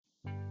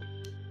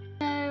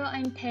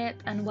I'm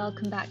Pip and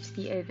welcome back to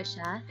the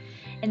Overshare.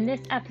 In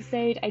this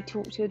episode, I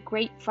talk to a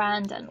great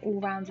friend and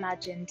all-round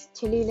legend,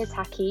 Tallulah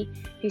Tacchi,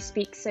 who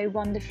speaks so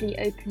wonderfully,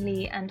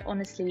 openly and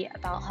honestly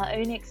about her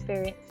own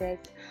experiences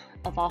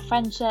of our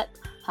friendship,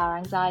 her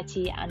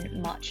anxiety and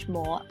much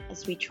more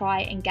as we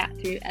try and get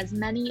through as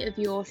many of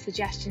your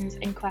suggestions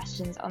and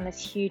questions on this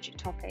huge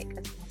topic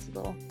as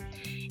possible.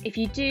 If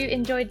you do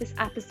enjoy this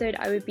episode,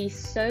 I would be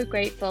so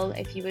grateful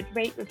if you would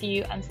rate,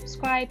 review and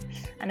subscribe.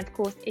 And of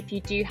course, if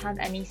you do have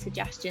any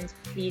suggestions,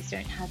 please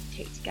don't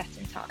hesitate to get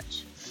in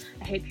touch.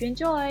 I hope you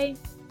enjoy.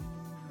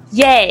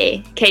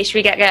 Yay! Okay, should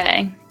we get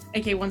going?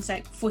 Okay, one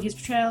sec. For his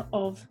portrayal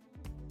of...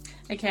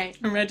 Okay,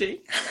 I'm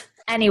ready.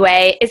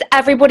 Anyway, is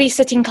everybody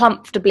sitting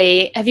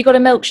comfortably? Have you got a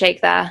milkshake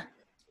there?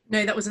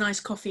 No, that was a nice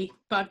coffee,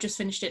 but I've just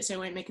finished it so it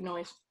won't make a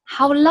noise.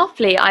 How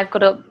lovely. I've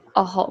got a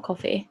hot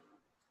coffee.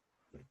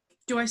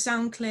 Do I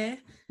sound clear?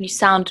 You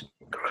sound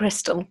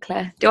crystal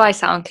clear. Do I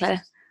sound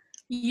clear?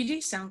 You do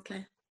sound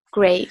clear.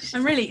 Great.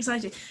 I'm really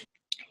excited.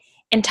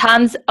 In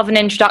terms of an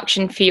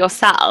introduction for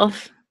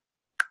yourself,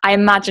 I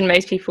imagine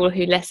most people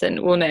who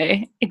listen will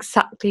know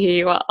exactly who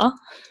you are,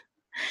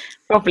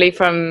 probably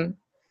from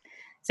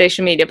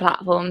social media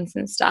platforms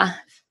and stuff.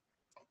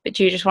 But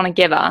do you just want to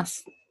give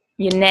us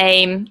your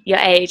name, your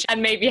age, and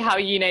maybe how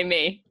you know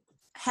me?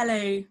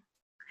 Hello,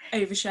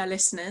 Overshare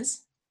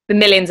listeners. The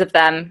millions of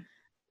them.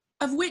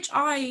 Of which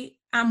I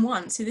am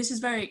one, so this is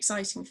very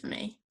exciting for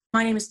me.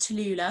 My name is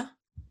Tallulah.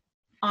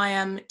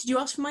 Did you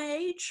ask for my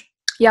age?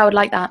 Yeah, I would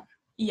like that.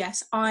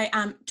 Yes, I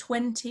am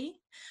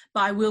 20,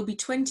 but I will be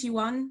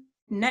 21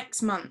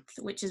 next month,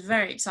 which is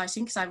very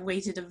exciting because I've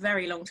waited a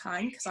very long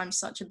time because I'm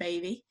such a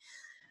baby.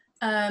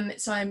 My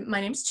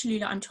name is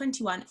Tallulah, I'm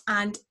 21,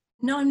 and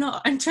no, I'm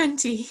not, I'm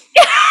 20.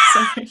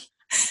 Sorry.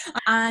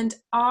 And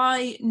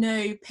I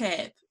know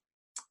Pip.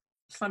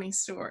 Funny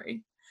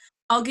story.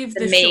 I'll give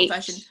the short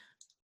version.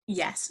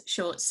 Yes,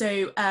 sure.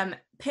 So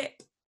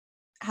Pip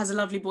has a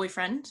lovely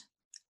boyfriend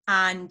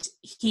and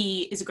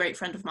he is a great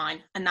friend of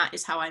mine, and that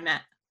is how I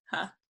met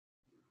her.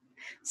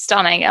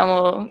 Stunning,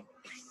 and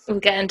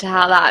we'll get into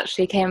how that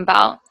actually came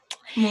about.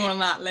 More on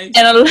that later.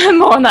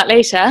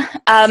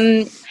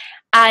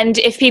 And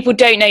if people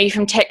don't know you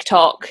from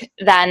TikTok,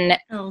 then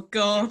oh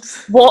god,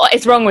 what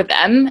is wrong with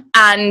them?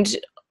 And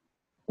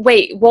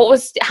wait,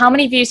 how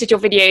many views did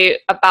your video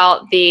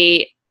about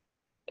the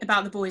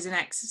boys in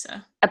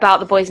Exeter?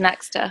 About the boys in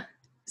Exeter.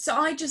 So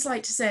I'd just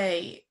like to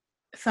say,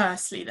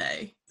 firstly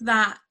though,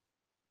 that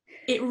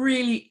it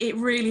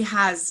really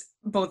has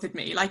bothered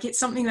me. Like, it's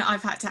something that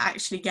I've had to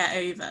actually get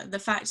over. The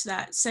fact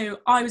that, so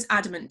I was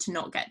adamant to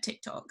not get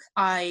TikTok.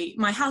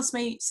 My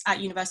housemates at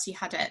university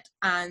had it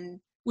and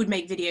would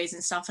make videos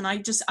and stuff, and I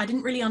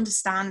didn't really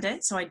understand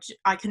it, so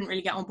I couldn't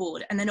really get on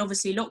board. And then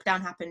obviously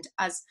lockdown happened,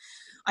 as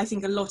I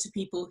think a lot of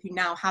people who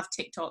now have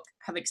TikTok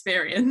have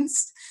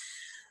experienced.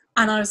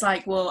 And I was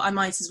like, well, I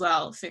might as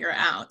well figure it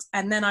out.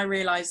 And then I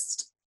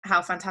realised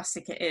how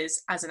fantastic it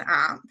is as an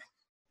app.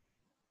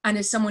 And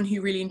as someone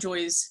who really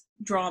enjoys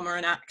drama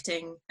and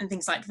acting and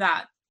things like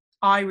that,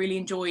 I really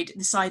enjoyed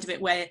the side of it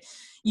where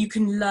you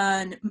can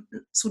learn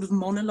sort of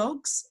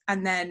monologues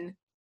and then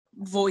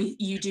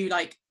you do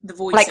like the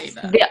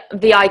voiceover. Like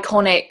the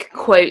iconic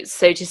quotes,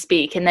 so to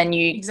speak, and then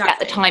you exactly. Get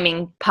the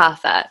timing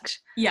perfect.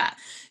 Yeah.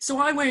 So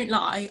I won't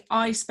lie,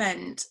 I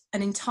spent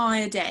an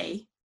entire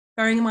day,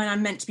 bearing in mind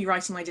I'm meant to be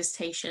writing my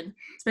dissertation,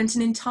 spent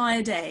an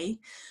entire day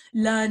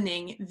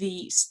learning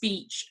the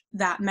speech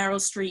that Meryl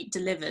Streep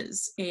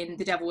delivers in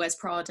The Devil Wears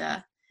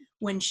Prada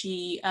when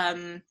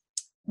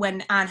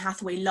when Anne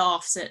Hathaway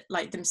laughs at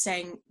like them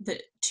saying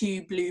that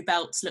two blue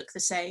belts look the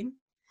same,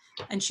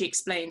 and she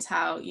explains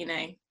how, you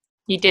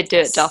did do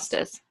it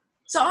justice.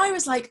 So I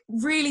was like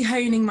really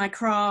honing my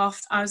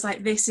craft. I was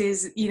like, this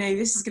is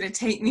going to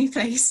take me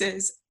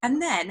places.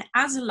 And then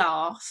as a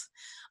laugh,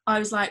 I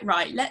was like,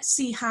 right, let's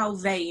see how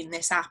vain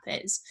this app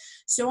is.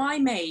 So I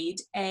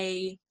made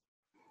a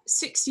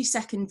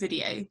 60-second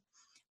video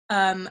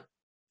that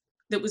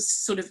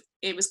was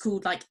it was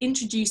called like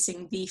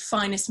introducing the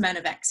finest men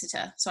of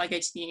Exeter. So I go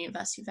to the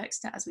University of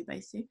Exeter, as we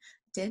both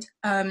did.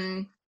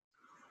 And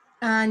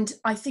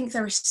I think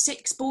there are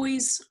 6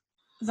 boys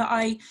that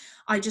I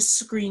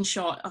just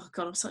screenshot. Oh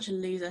God, I'm such a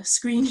loser.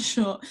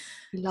 Screenshot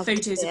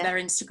photos of their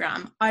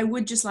Instagram. I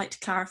would just like to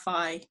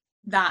clarify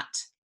that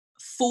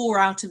 4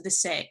 out of the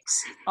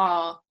 6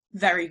 are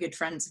very good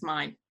friends of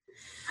mine.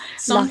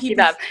 Some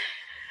people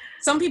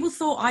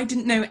thought I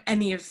didn't know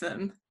any of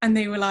them, and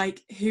they were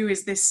like, who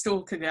is this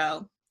stalker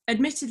girl?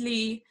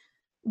 Admittedly,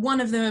 one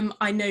of them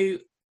I know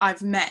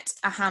I've met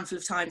a handful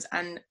of times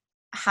and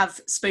have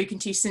spoken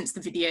to since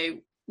the video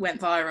went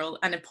viral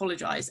and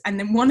apologised. And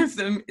then one of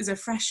them is a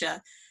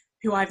fresher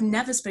who I've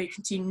never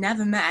spoken to,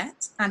 never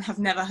met, and have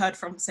never heard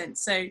from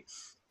since. So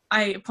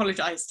I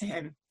apologise to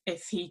him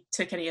if he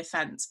took any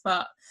offence.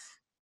 But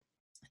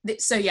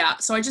so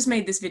I just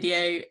made this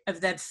video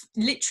of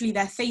literally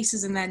their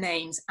faces and their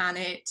names, and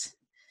it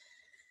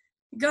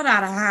got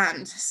out of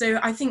hand. So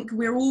I think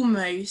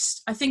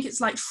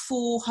it's like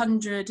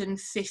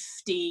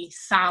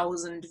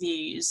 450,000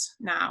 views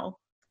now.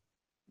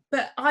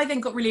 But I then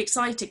got really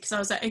excited because I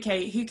was like,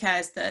 okay, who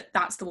cares that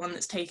that's the one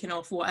that's taken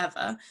off,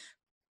 whatever.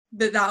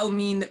 But that'll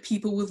mean that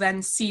people will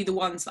then see the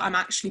ones that I'm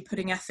actually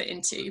putting effort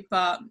into.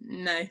 But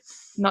no.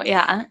 Not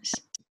yet.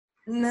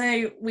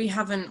 No, we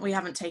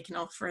haven't taken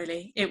off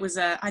really. It was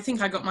I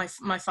think I got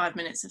my 5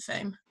 minutes of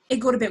fame. It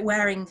got a bit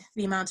wearing,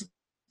 the amount of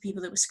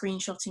people that were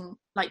screenshotting.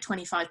 Like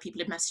 25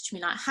 people had messaged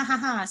me like, ha ha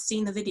ha,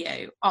 seen the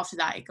video. After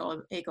that it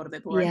got a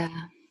bit boring.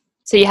 Yeah.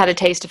 So you had a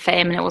taste of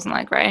fame and it wasn't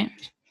that great.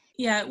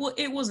 Yeah, well,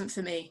 it wasn't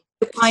for me.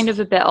 You're kind of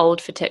a bit old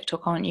for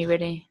TikTok, aren't you,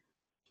 really?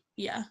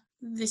 Yeah,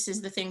 this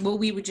is the thing. Well,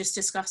 we were just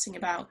discussing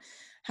about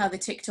how the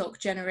TikTok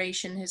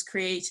generation has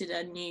created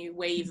a new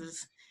wave of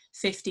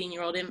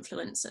 15-year-old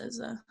influencers.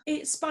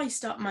 It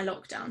spiced up my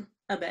lockdown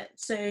a bit,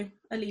 so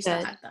at least I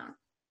had that.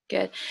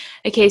 Good.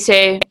 Okay,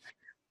 so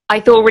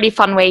I thought a really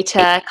fun way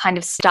to kind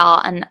of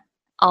start and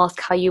ask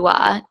how you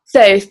were.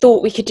 So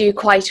thought we could do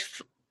quite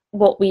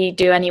what we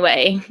do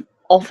anyway,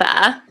 off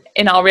air,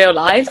 in our real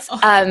lives.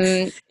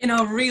 In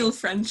our real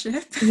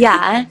friendship.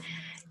 Yeah.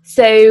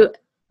 So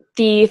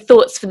the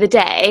thoughts for the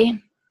day.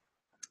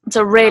 It's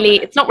not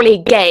really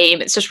a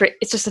game. It's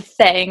just a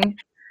thing.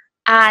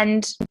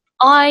 And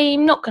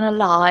I'm not gonna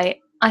lie,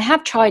 I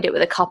have tried it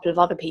with a couple of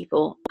other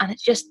people, and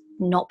it's just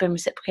not been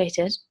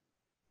reciprocated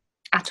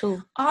at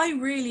all. I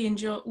really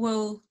enjoy.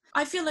 Well,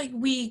 I feel like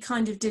we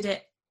kind of did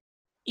it,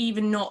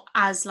 even not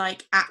as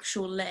like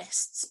actual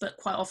lists, but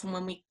quite often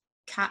when we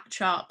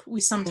catch up,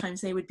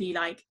 sometimes they would be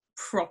like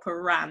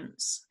proper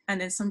rants, and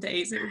then some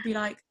days it would be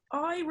like,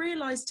 I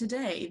realised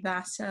today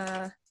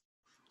that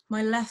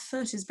my left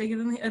foot is bigger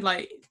than the,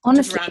 like,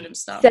 honestly, just random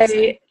stuff.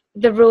 So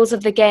the rules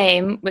of the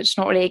game, which is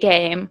not really a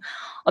game,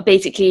 are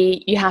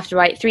basically you have to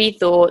write 3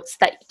 thoughts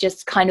that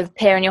just kind of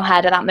appear in your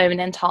head at that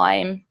moment in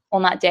time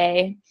on that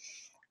day.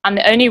 And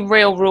the only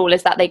real rule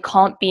is that they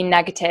can't be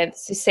negative.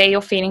 So say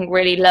you're feeling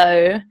really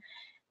low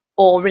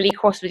or really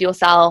cross with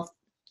yourself,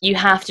 you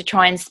have to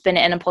try and spin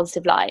it in a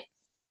positive light.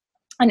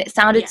 And it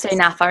sounded so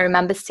naff. I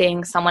remember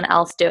seeing someone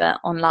else do it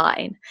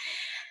online.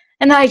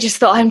 And I just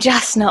thought, I'm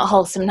just not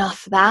wholesome enough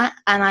for that.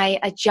 And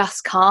I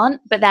just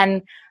can't. But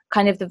then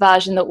kind of the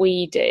version that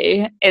we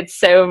do, it's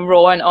so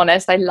raw and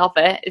honest. I love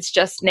it. It's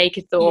just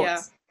naked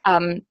thoughts,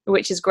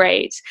 which is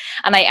great.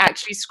 And I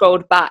actually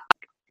scrolled back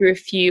through a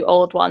few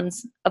old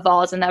ones of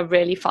ours, and they're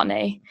really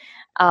funny.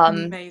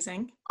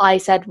 Amazing. I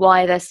said,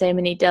 why are there so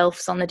many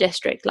DILFs on the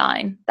district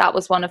line? That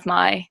was one of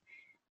my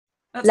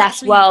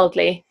less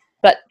worldly,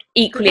 but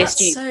equally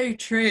astute. That's so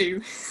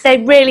true. They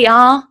really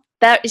are.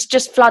 It's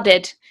just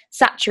flooded,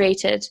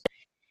 saturated.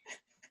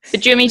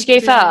 But do you want me to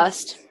go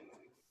first?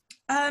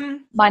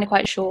 Mine are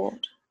quite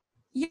short.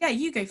 Yeah,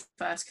 you go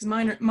first, because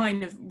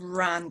mine are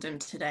random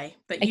today.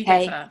 But you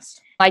go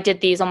first. I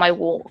did these on my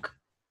walk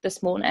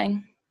this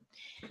morning.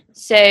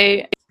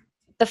 So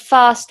the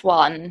first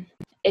one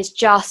is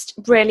just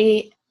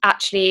really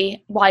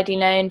actually widely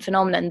known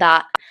phenomenon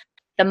that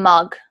the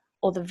mug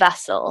or the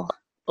vessel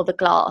or the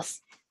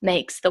glass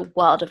makes the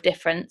world of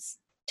difference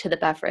to the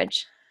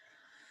beverage.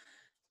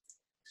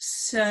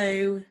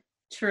 So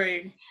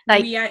true.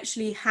 Like, we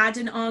actually had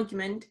an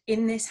argument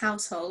in this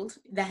household.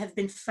 There have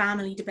been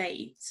family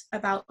debates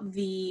about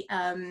the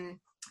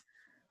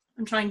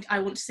I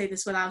want to say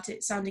this without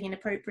it sounding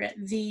inappropriate,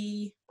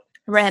 the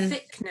rim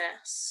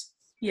thickness.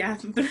 Yeah.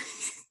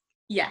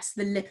 Yes,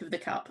 the lip of the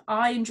cup.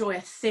 I enjoy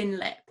a thin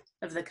lip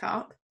of the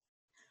cup,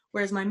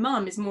 whereas my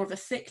mum is more of a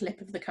thick lip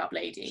of the cup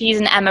lady. She's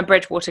an Emma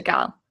Bridgewater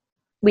girl.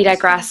 We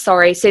digress,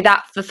 sorry. So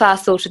the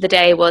first thought of the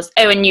day was,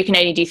 and you can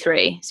only do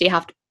 3, so you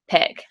have to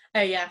pick.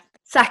 Oh, yeah.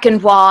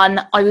 Second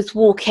one, I was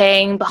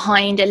walking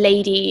behind a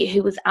lady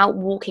who was out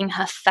walking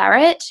her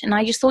ferret, and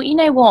I just thought, you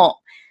know what?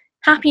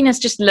 Happiness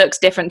just looks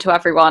different to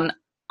everyone.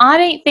 I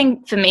don't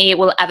think for me it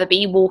will ever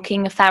be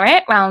walking a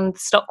ferret around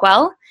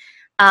Stockwell.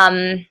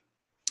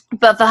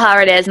 But for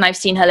her it is, and I've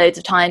seen her loads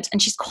of times,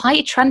 and she's quite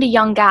a trendy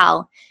young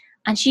gal,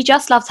 and she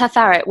just loves her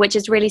ferret, which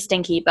is really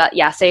stinky. But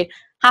yeah, so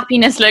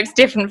happiness looks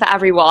different for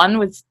everyone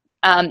was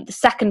the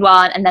second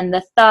one. And then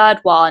the third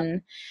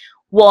one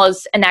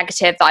was a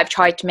negative that I've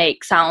tried to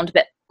make sound a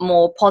bit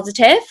more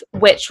positive,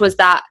 which was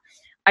that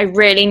I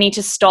really need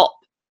to stop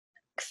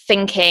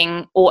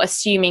thinking or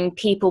assuming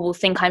people will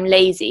think I'm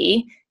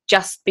lazy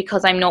just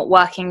because I'm not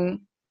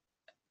working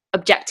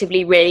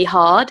objectively really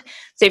hard.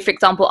 So for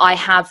example, I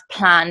have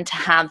planned to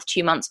have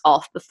 2 months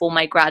off before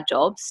my grad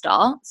job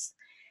starts,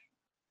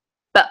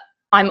 but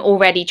I'm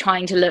already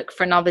trying to look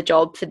for another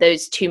job for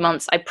those 2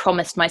 months I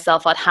promised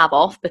myself I'd have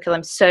off, because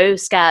I'm so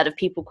scared of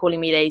people calling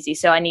me lazy.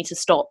 So I need to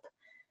stop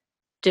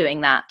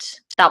doing that.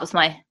 That was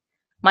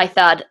my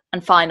third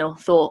and final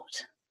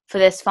thought for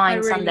this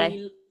fine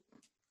Sunday.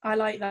 I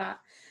like that.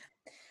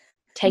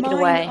 Take it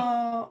away.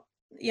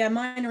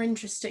 Mine are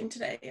interesting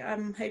today.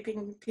 I'm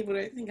hoping people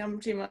don't think I'm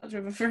too much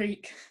of a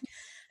freak.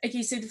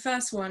 Okay, so the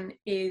first one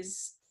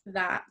is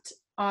that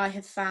I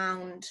have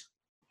found,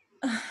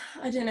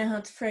 I don't know how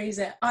to phrase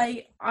it.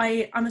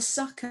 I'm a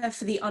sucker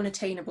for the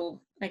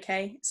unattainable,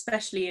 okay,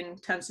 especially in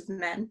terms of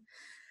men.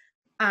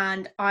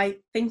 And I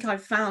think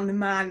I've found the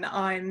man that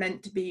I'm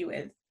meant to be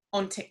with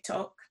on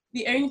TikTok.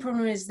 The only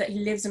problem is that he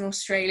lives in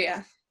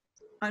Australia.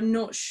 I'm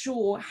not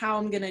sure how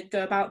I'm going to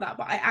go about that,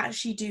 but I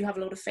actually do have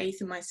a lot of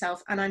faith in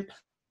myself, and I'm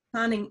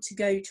planning to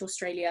go to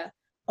Australia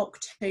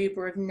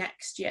October of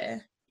next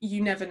year.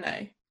 You never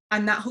know.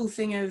 And that whole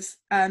thing of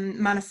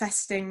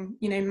manifesting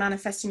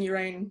your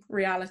own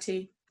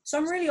reality. So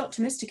I'm really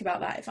optimistic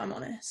about that, if I'm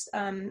honest.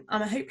 I'm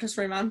a hopeless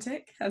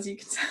romantic, as you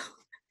can tell.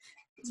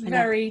 It's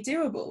very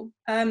doable.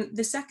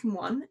 The second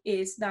one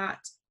is that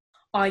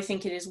I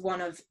think it is one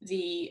of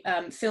the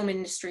film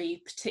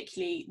industry,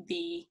 particularly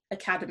the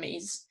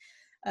Academy's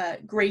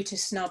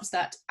greatest snubs,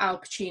 that Al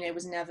Pacino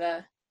was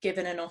never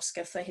given an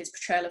Oscar for his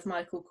portrayal of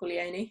Michael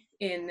Corleone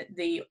in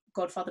The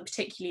Godfather,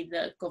 particularly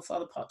The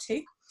Godfather Part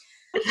 2.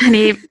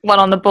 Anyone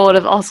on the board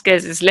of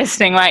Oscars is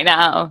listening right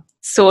now.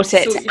 Sort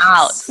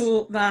out.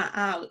 Sort that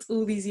out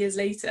all these years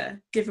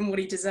later, give him what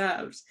he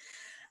deserved.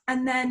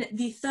 And then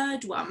the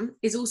third one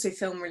is also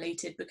film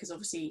related, because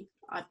obviously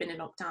I've been in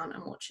lockdown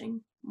and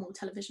watching more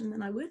television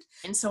than I would.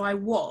 And so I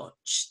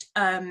watched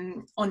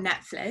on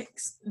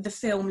Netflix the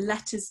film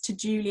Letters to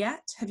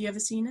Juliet. Have you ever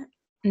seen it?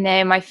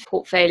 No, my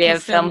portfolio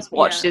of films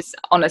watched is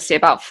honestly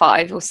about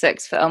 5 or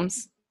 6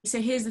 films.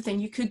 So here's the thing,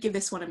 you could give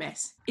this one a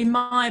miss. In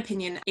my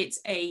opinion, it's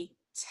a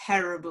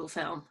terrible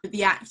film.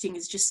 The acting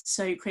is just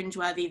so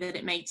cringeworthy that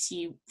it makes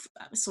you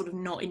sort of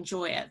not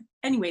enjoy it.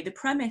 Anyway, the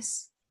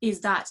premise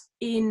is that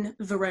in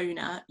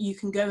Verona, you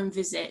can go and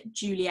visit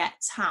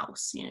Juliet's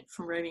house,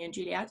 from Romeo and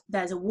Juliet.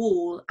 There's a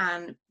wall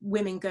and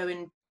women go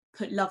and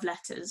put love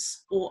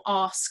letters or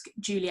ask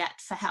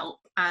Juliet for help.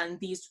 And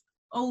these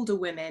older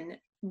women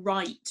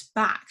write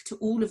back to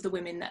all of the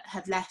women that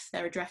have left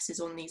their addresses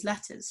on these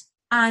letters.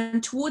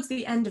 And towards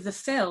the end of the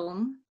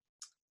film,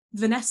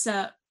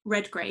 Vanessa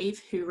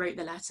Redgrave, who wrote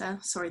the letter,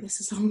 sorry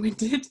this is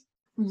long-winded,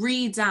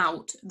 reads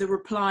out the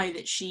reply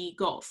that she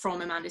got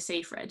from Amanda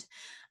Seyfried.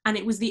 And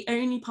it was the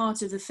only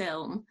part of the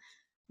film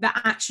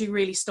that actually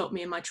really stopped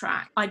me in my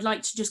track. I'd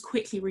like to just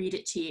quickly read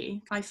it to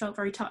you. I felt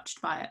very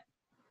touched by it.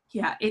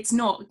 Yeah, it's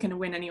not going to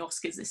win any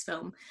Oscars, this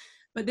film,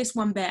 but this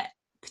one bit,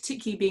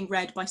 particularly being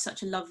read by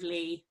such a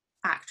lovely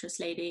actress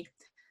lady,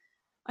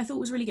 I thought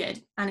was really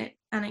good. And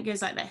it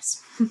goes like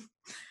this.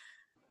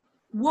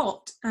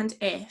 What and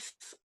if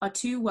are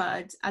 2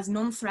 words as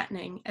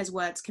non-threatening as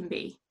words can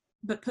be,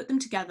 but put them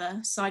together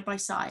side by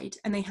side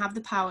and they have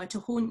the power to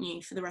haunt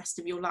you for the rest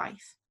of your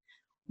life.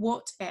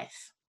 What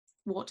if?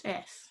 What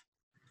if?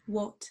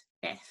 What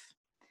if?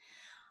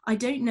 I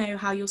don't know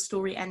how your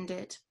story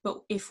ended,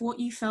 but if what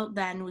you felt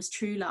then was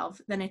true love,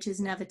 then it is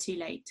never too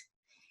late.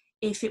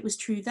 If it was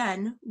true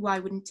then, why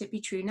wouldn't it be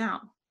true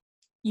now?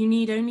 You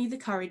need only the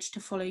courage to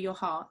follow your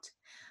heart.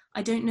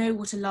 I don't know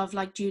what a love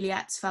like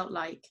Juliet's felt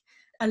like,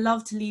 a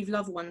love to leave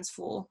loved ones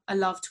for, a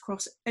love to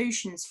cross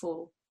oceans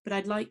for, but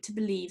I'd like to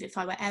believe if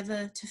I were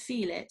ever to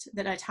feel it,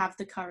 that I'd have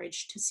the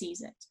courage to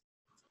seize it.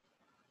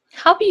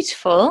 How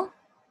beautiful.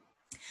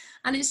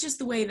 And it's just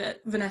the way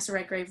that Vanessa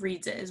Redgrave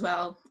reads it as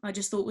well. I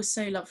just thought was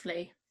so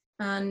lovely.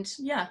 And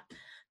yeah,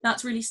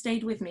 that's really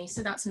stayed with me.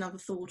 So that's another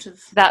thought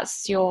of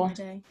that's your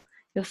day.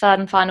 Your third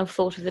and final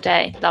thought of the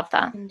day. Love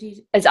that.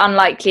 Indeed. As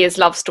unlikely as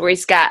love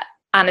stories get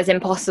and as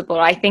impossible,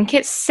 I think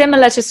it's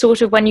similar to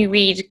sort of when you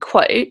read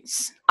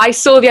quotes. I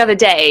saw the other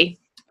day,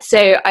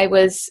 so I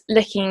was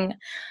looking,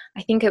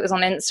 I think it was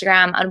on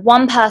Instagram, and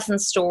one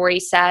person's story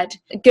said,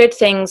 good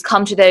things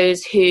come to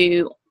those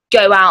who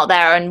go out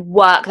there and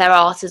work their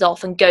asses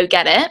off and go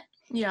get it.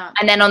 Yeah.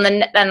 And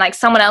then like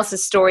someone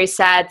else's story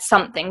said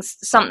something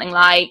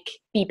like,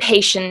 be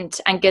patient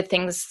and good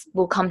things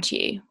will come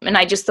to you. And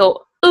I just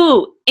thought,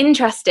 ooh,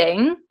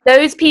 interesting.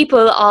 Those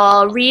people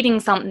are reading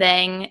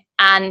something,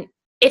 and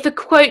if a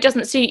quote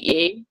doesn't suit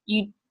you,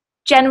 you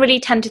generally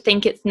tend to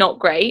think it's not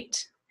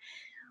great.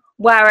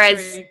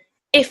 Whereas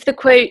if the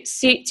quote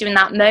suits you in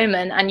that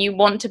moment and you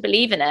want to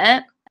believe in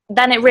it,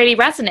 then it really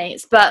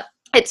resonates. But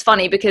it's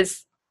funny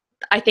because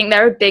I think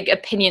they're a big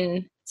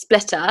opinion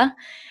splitter.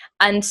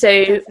 And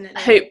so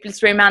definitely.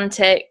 Hopeless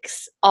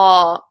romantics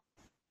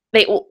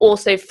they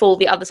also fall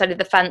the other side of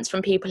the fence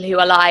from people who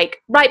are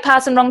like, right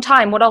person, wrong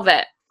time, what of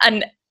it?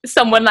 And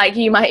someone like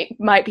you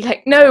might be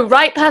like, no,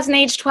 right person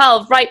age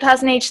 12, right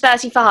person age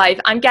 35,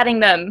 I'm getting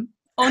them.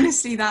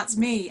 Honestly, that's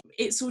me.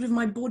 It's sort of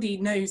my body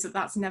knows that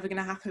that's never going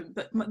to happen,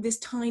 but this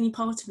tiny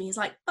part of me is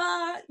like,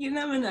 but you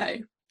never know.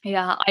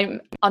 Yeah,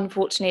 I'm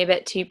unfortunately a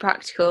bit too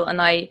practical,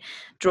 and I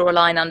draw a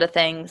line under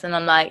things, and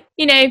I'm like,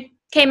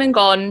 came and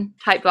gone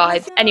type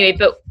vibe. Anyway,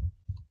 but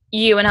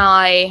you and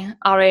I,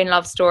 our own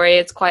love story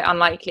is quite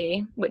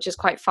unlikely, which is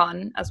quite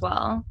fun as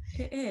well.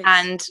 It is.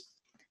 And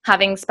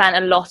having spent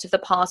a lot of the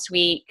past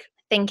week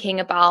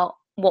thinking about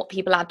what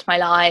people add to my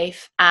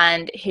life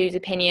and whose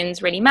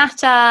opinions really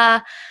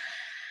matter,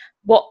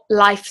 what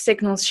life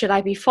signals should I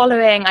be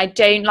following? I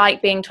don't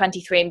like being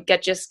 23. I'm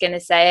just going to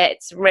say it.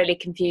 It's a really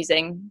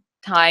confusing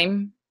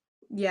time.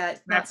 Yeah,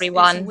 for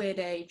everyone. It's a weird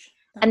age.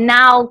 And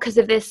now, because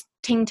of this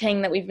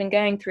ting that we've been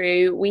going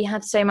through, we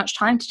have so much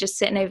time to just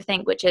sit and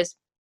overthink, which is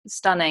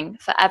stunning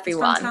for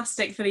everyone. It's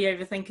fantastic for the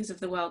overthinkers of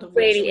the world, of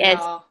really which we is.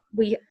 are.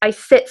 I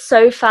sit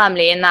so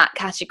firmly in that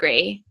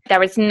category.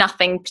 There is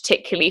nothing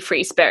particularly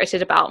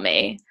free-spirited about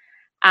me.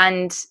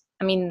 And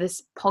I mean,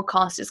 this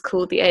podcast is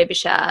called The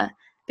Overshare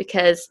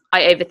because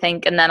I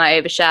overthink and then I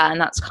overshare, and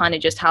that's kind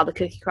of just how the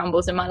cookie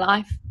crumbles in my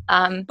life.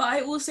 But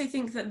I also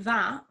think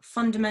that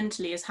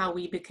fundamentally is how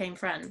we became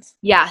friends.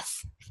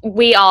 Yes,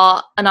 we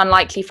are an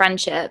unlikely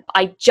friendship.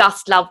 I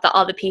just love that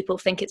other people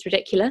think it's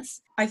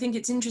ridiculous. I think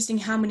it's interesting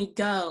how many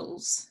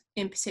girls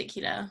in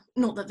particular,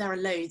 not that there are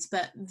loads,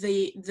 but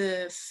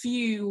the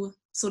few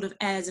sort of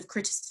airs of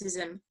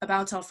criticism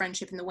about our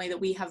friendship and the way that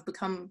we have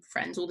become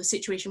friends, or the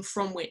situation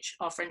from which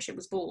our friendship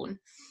was born,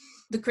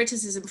 the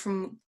criticism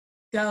from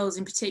girls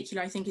in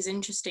particular I think is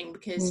interesting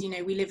because, you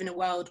know, we live in a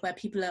world where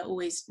people are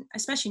always,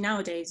 especially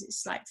nowadays,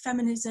 it's like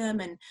feminism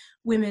and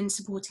women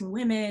supporting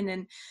women,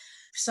 and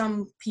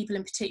some people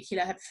in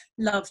particular have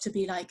loved to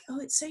be like, oh,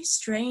 it's so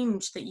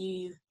strange that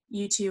you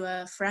two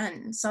are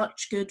friends,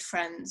 such good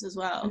friends as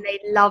well. And they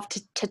love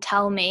to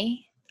tell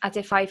me as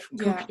if I've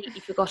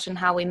completely forgotten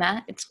how we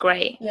met. It's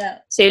great. Yeah.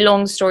 So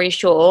long story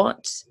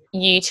short,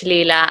 you,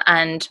 Tallulah,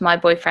 and my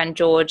boyfriend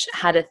George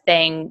had a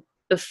thing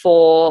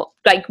before,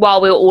 like while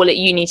we were all at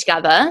uni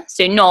together.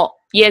 So not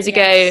years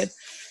ago,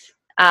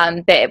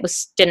 that it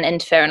didn't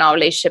interfere in our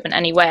relationship in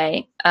any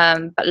way.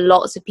 But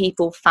lots of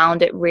people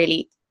found it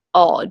really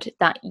odd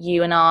that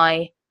you and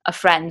I are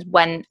friends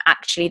when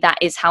actually that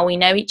is how we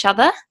know each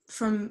other.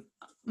 From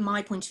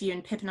my point of view,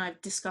 and Pip and I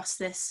have discussed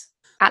this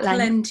at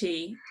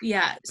plenty.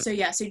 So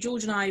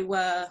George and I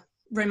were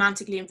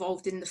romantically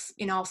involved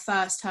in our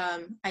first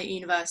term at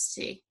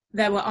university.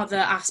 There were other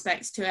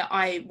aspects to it.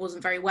 I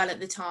wasn't very well at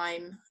the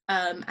time,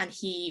 and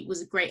he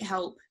was a great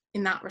help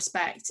in that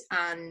respect.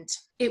 And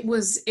it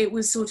was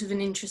sort of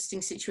an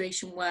interesting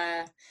situation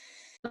where,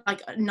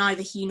 like,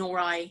 neither he nor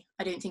I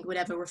don't think would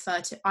ever refer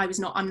to. I'm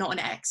not an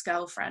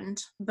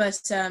ex-girlfriend, but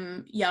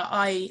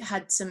I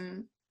had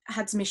some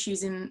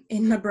issues in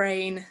my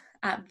brain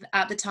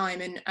at the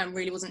time, and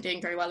really wasn't doing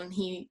very well, and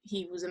he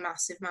was a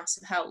massive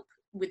help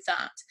with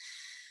that.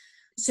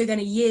 So then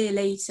a year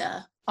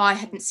later, I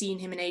hadn't seen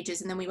him in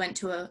ages, and then we went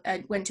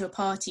to a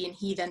party, and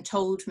he then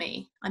told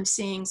me, I'm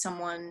seeing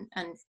someone,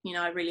 and you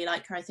know, I really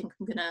like her, I think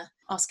I'm gonna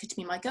ask her to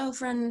be my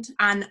girlfriend.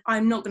 And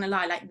I'm not gonna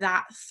lie, like,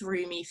 that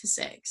threw me for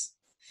six.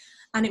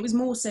 And it was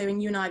more so,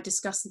 and you and I have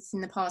discussed this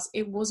in the past,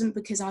 it wasn't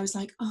because I was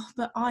like, oh,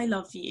 but I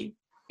love you.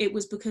 It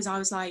was because I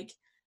was like,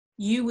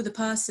 you were the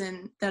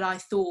person that I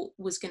thought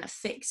was going to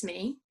fix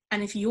me.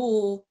 And if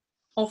you're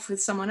off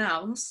with someone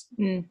else,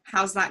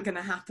 how's that going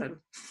to happen?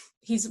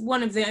 He's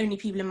one of the only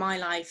people in my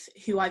life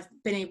who I've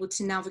been able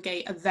to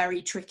navigate a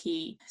very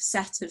tricky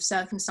set of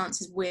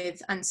circumstances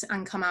with,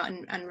 and come out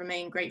and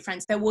remain great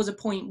friends. There was a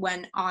point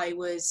when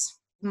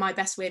my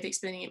best way of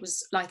explaining it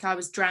was like I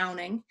was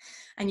drowning.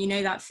 And you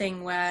know that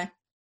thing where,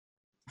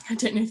 I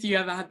don't know if you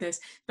ever had this,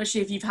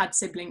 especially if you've had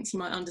siblings, you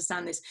might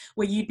understand this,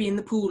 where you'd be in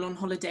the pool on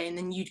holiday and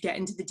then you'd get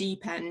into the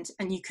deep end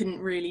and you couldn't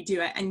really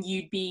do it, and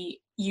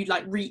you'd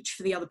like reach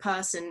for the other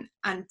person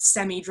and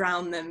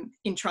semi-drown them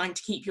in trying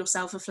to keep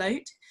yourself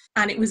afloat.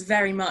 And it was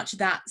very much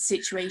that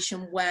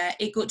situation where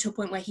it got to a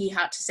point where he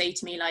had to say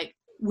to me, like,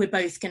 we're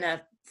both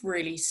gonna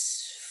really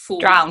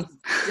drown.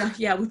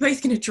 Yeah, we're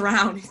both gonna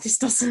drown if this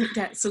doesn't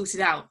get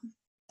sorted out.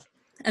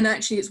 And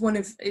actually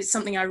it's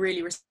something I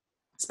really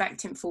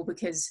respect him for,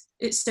 because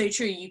it's so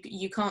true.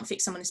 You can't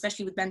fix someone,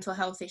 especially with mental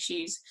health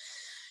issues.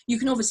 You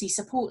can obviously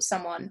support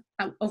someone,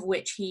 of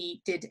which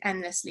he did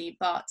endlessly,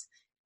 but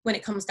when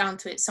it comes down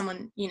to it,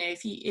 someone, you know,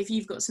 if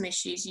you've got some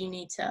issues, you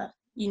need to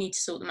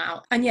sort them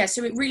out. And yeah,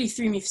 so it really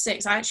threw me for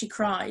six. I actually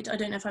cried. I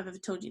don't know if I've ever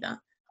told you that.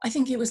 I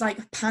think it was like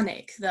a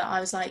panic that I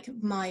was like,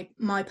 my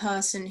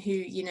person who,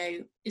 you know,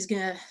 is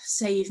gonna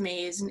save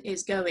me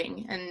is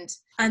going.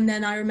 And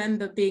then I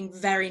remember being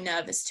very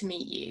nervous to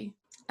meet you.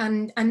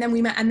 And then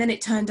we met, and then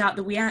it turned out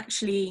that we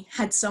actually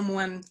had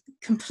someone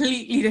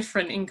completely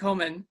different in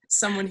common.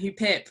 Someone who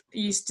Pip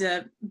used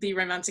to be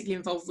romantically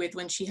involved with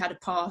when she had a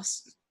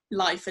past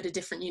life at a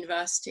different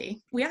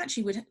university. We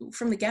actually would,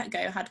 from the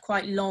get-go, had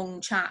quite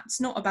long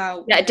chats, not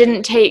about... Yeah, it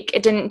didn't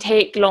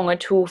take long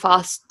at all for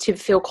us to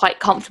feel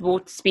quite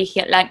comfortable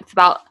speaking at length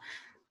about,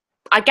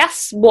 I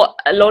guess, what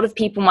a lot of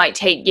people might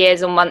take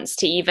years or months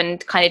to even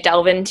kind of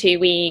delve into.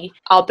 We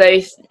are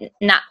both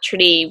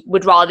naturally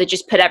would rather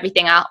just put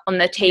everything out on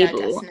the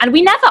table. And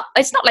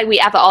it's not like we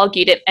ever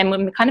argued it, and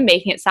we're kind of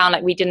making it sound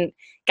like we didn't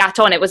get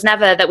on. It was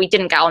never that we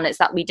didn't get on, it's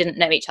that we didn't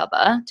know each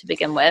other to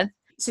begin with.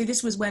 So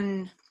this was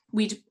when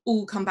we'd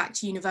all come back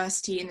to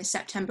university in the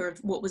September of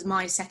what was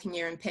my second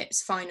year and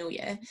Pip's final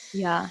year.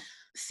 Yeah.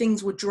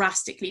 Things were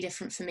drastically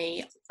different for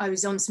me. I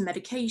was on some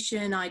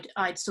medication.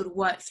 I'd sort of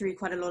worked through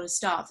quite a lot of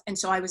stuff. And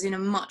so I was in a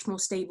much more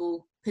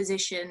stable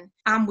position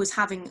and was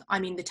having,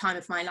 the time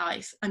of my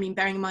life.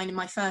 Bearing in mind, in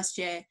my first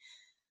year,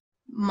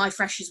 my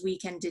freshers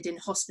week ended in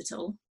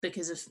hospital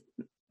because of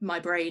my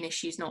brain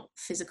issues, not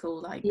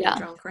physical, like being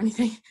drunk or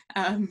anything.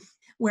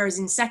 Whereas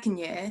in second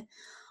year,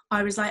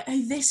 I was like,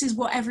 oh, this is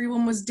what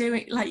everyone was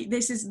doing. Like,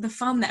 this is the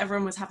fun that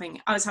everyone was having.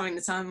 I was having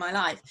the time of my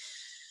life.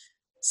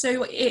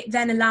 So it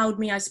then allowed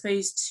me, I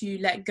suppose, to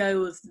let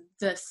go of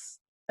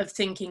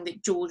thinking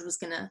that George was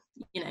going to,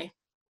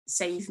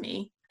 save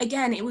me.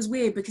 Again, it was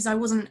weird because I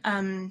wasn't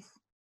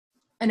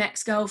an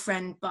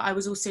ex-girlfriend, but I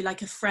was also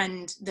like a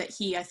friend that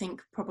he, I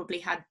think, probably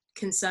had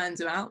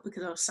concerns about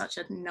because I was such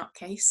a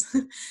nutcase.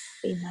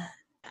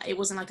 It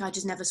wasn't like I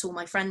just never saw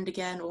my friend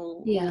again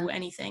or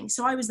anything.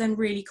 So I was then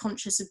really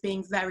conscious of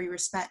being very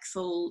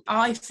respectful.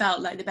 I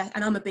felt like the best,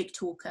 and I'm a big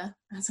talker,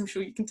 as I'm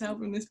sure you can tell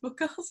from this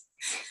podcast.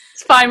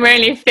 It's fine, we're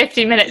only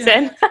 15 minutes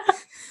in.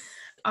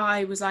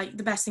 I was like,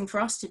 the best thing for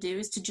us to do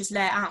is to just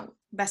let out.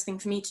 The best thing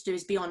for me to do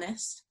is be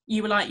honest.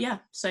 You were like, yeah,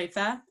 so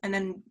fair. And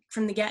then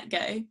from the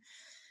get-go,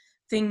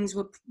 things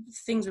were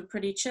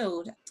pretty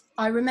chilled.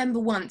 I remember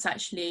once,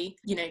 actually,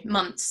 you know,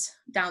 months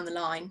down the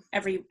line,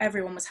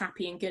 everyone was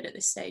happy and good at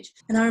this stage.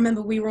 And I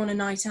remember we were on a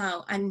night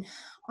out and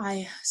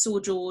I saw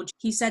George.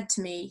 He said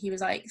to me, he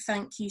was like,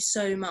 thank you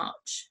so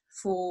much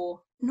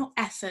for, not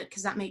effort,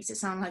 because that makes it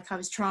sound like I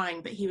was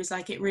trying, but he was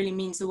like, it really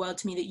means the world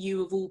to me that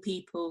you, of all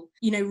people,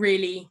 you know,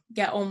 really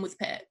get on with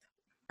Pip.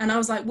 And I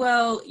was like,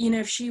 well, you know,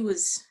 if she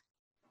was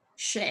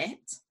shit,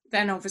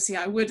 then obviously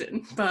I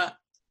wouldn't, but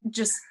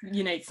just,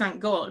 you know,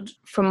 thank God.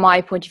 From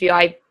my point of view,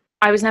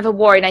 I was never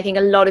worried. I think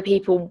a lot of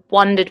people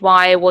wondered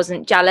why I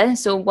wasn't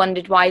jealous or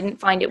wondered why I didn't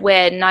find it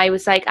weird. And I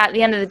was like, at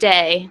the end of the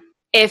day,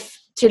 if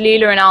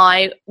Tallulah and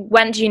I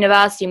went to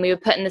university and we were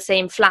put in the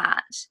same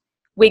flat,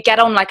 we'd get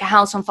on like a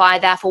house on fire.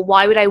 Therefore,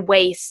 why would I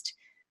waste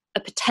a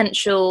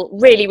potential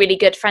really, really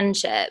good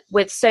friendship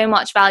with so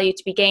much value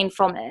to be gained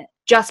from it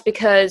just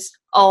because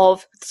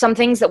of some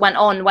things that went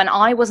on when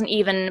I wasn't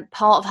even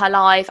part of her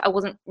life? I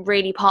wasn't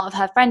really part of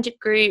her friendship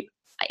group.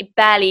 I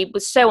barely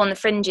was so on the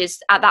fringes.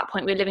 At that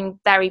point, we were living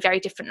very, very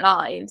different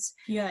lives.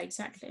 Yeah,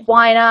 exactly.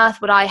 Why on earth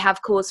would I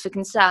have cause for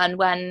concern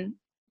when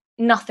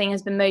nothing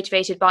has been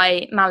motivated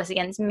by malice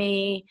against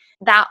me?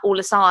 That all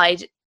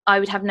aside, I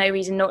would have no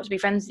reason not to be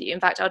friends with you.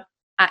 In fact, I'd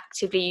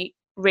actively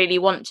really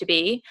want to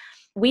be.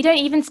 We don't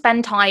even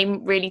spend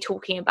time really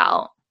talking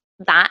about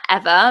that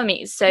ever. I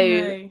mean,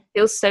 it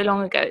feels so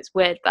long ago, it's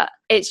weird, but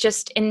it's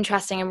just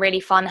interesting and really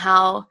fun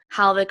how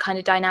the kind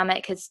of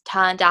dynamic has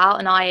turned out.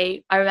 And I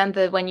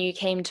remember when you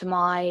came to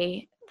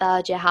my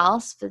third year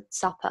house for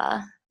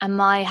supper, and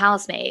my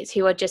housemates,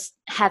 who are just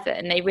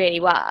heaven, they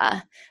really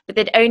were, but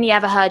they'd only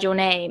ever heard your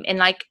name in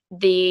like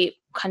the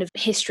kind of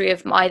history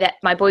of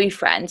my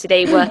boyfriend, so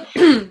they were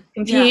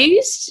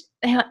confused.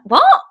 They were like,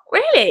 what?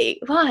 Really?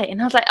 Why?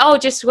 And I was like, oh,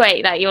 just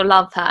wait, like, you'll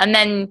love her. And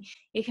then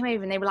you came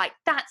over and they were like,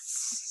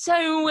 that's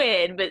so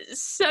weird, but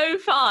so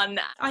fun.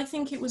 I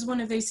think it was one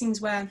of those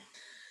things where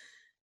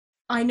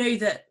I know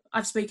that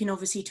I've spoken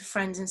obviously to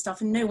friends and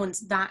stuff, and no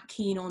one's that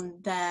keen on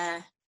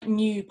their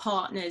new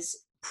partner's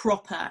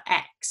proper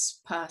ex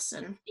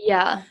person.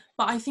 Yeah.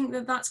 But I think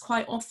that that's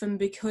quite often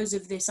because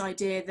of this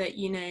idea that,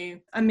 you know,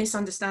 a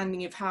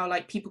misunderstanding of how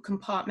like people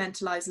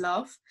compartmentalize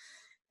love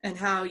and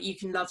how you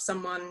can love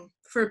someone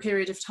for a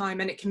period of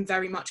time and it can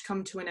very much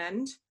come to an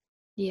end.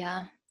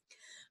 Yeah.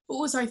 But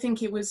also I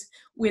think it was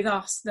with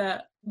us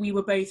that we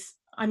were both,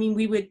 I mean,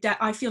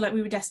 I feel like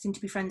we were destined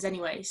to be friends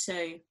anyway.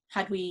 So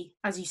had we,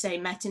 as you say,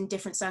 met in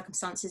different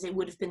circumstances, it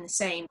would have been the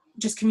same.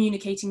 Just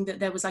communicating that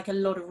there was like a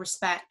lot of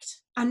respect.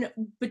 And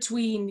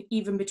between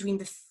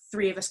the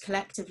three of us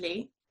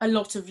collectively, a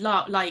lot of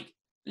love,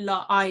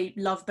 I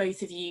love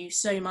both of you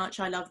so much.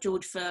 I love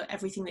George for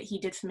everything that he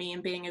did for me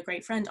and being a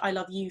great friend. I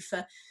love you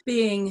for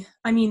being,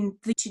 I mean,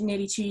 the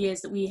nearly 2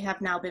 years that we have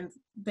now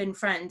been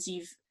friends,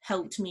 you've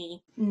helped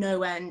me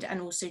no end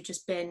and also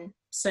just been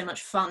so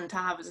much fun to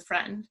have as a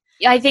friend.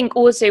 I think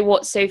also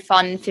what's so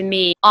fun for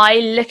me, I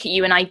look at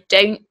you and I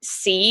don't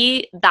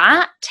see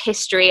that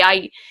history.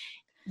 I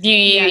view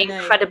you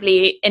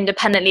incredibly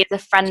independently as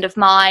a friend of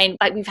mine.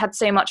 Like, we've had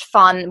so much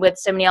fun with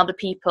so many other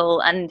people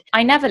and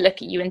I never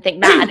look at you and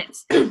think that. And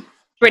it's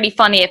really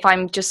funny if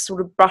I'm just sort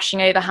of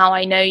brushing over how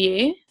I know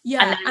you.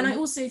 Yeah, and I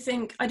also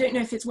think, I don't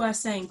know if it's worth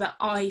saying, but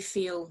I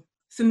feel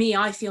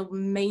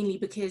mainly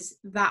because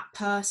that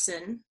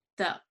person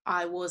that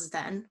I was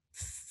then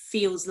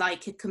feels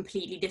like a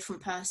completely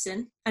different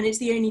person. And it's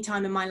the only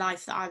time in my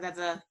life that I've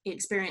ever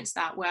experienced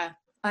that, where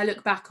I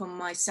look back on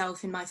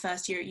myself in my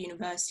first year at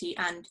university,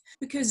 and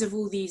because of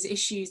all these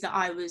issues that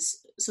I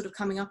was sort of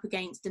coming up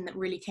against and that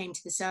really came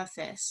to the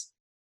surface,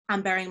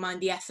 and bearing in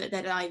mind the effort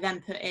that I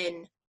then put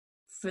in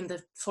from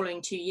the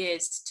following 2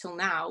 years till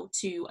now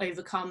to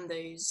overcome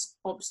those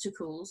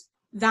obstacles,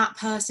 that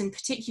person,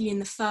 particularly in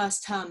the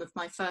first term of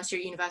my first year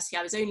at university,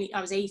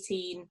 I was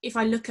 18. If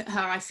I look at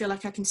her, I feel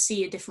like I can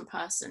see a different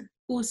person.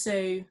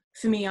 Also,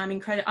 for me,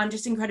 I'm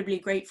just incredibly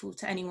grateful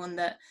to anyone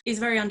that is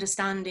very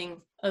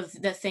understanding of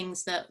the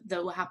things that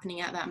were happening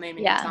at that moment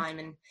in time.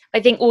 And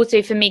I think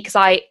also for me, because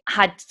I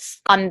had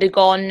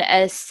undergone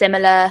a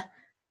similar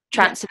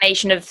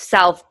transformation of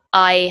self,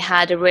 I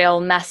had a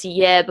real messy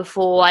year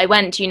before I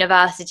went to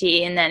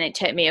university, and then it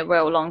took me a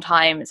real long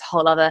time. It's a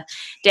whole other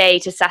day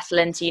to settle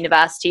into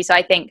university. So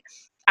I think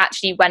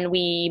actually when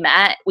we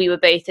met, we were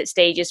both at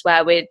stages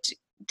where we'd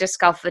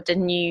discovered a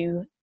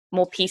new,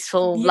 more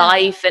peaceful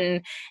life,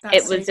 and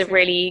it was a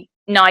really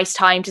nice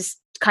time to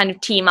kind of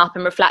team up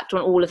and reflect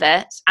on all of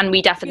it. And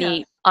we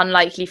definitely,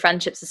 unlikely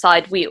friendships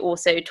aside, we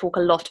also talk a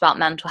lot about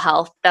mental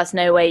health. There's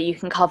no way you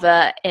can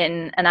cover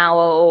in an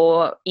hour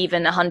or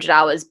even 100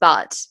 hours,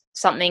 but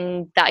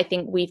something that I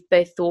think we've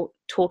both thought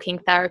talking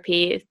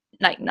therapy,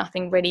 like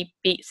nothing really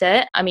beats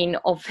it. I mean,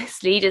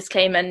 obviously,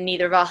 disclaimer,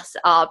 neither of us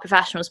are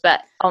professionals,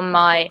 but on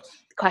my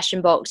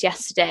question box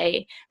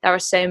yesterday, there are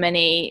so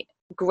many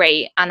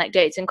great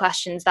anecdotes and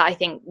questions that I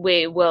think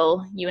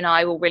you and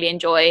I will really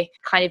enjoy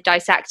kind of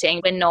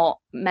dissecting. We're not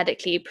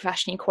medically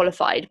professionally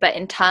qualified, but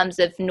in terms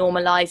of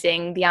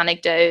normalizing the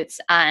anecdotes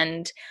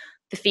and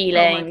the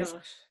feelings,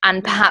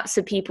 and perhaps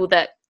for people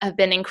that have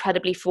been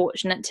incredibly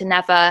fortunate to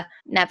never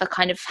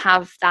kind of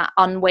have that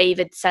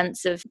unwavered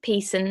sense of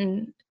peace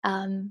and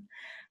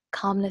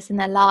calmness in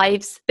their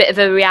lives, bit of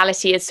a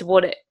reality as to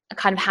what it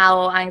kind of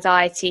how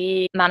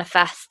anxiety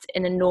manifests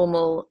in a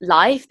normal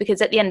life,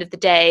 because at the end of the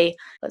day,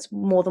 that's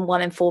more than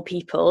 1 in 4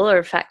 people are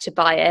affected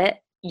by it.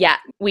 Yeah,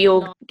 we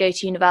all go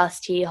to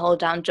university, hold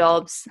down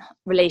jobs,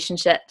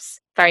 relationships,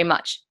 very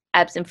much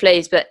ebbs and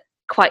flows, but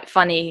quite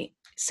funny,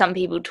 some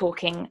people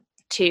talking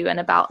to and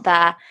about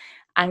their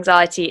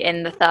anxiety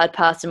in the third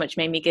person, which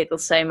made me giggle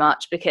so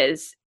much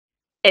because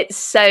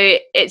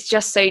it's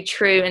just so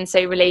true and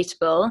so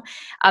relatable.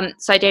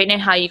 So I don't know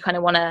how you kind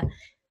of want to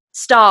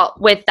start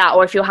with that,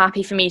 or if you're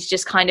happy for me to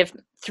just kind of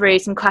throw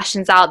some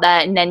questions out there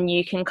and then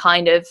you can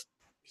kind of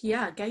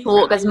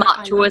talk as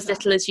much or as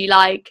little as you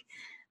like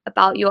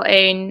about your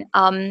own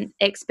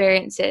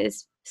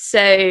experiences.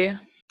 So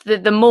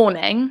the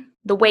morning,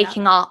 the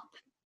waking up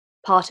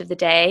part of the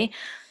day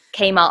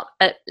came up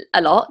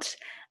a lot.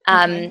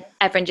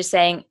 Everyone just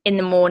saying in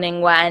the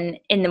morning when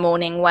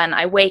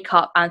I wake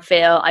up and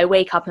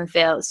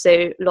feel,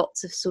 so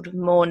lots of sort of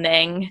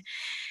morning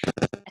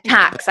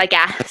attacks, I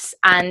guess,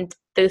 and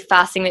the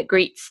first thing that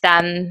greets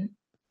them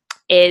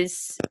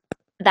is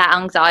that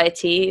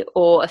anxiety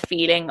or a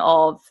feeling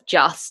of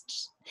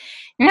just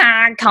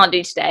can't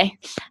do today.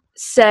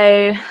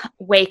 So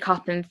wake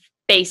up and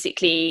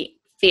basically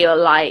feel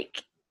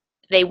like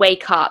they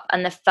wake up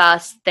and the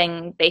first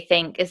thing they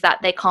think is that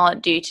they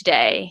can't do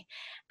today,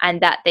 and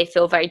that they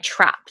feel very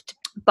trapped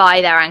by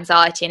their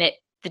anxiety, and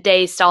the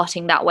day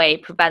starting that way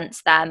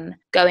prevents them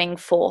going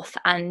forth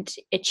and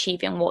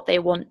achieving what they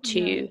want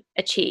to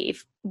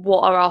achieve.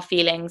 What are our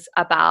feelings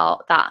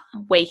about that,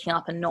 waking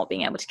up and not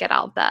being able to get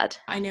out of bed?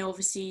 I know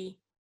obviously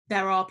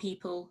there are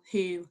people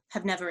who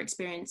have never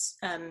experienced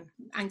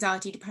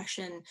anxiety,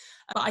 depression,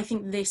 but I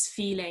think this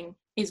feeling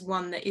is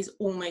one that is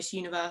almost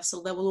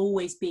universal. There will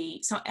always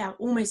be, so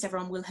almost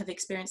everyone will have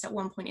experienced at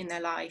one point in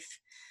their life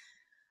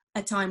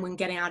a time when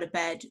getting out of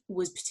bed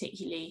was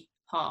particularly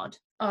hard.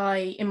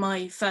 In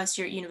my first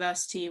year at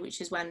university,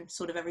 which is when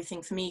sort of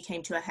everything for me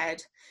came to a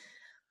head,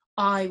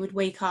 I would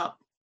wake up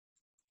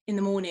in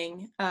the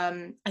morning.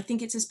 I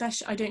think it's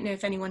especially, I don't know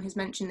if anyone has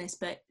mentioned this,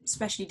 but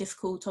especially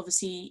difficult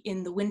obviously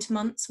in the winter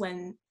months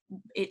when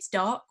it's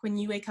dark when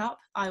you wake up.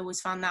 I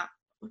always found that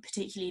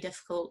particularly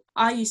difficult.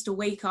 I used to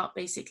wake up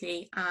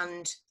basically,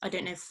 and I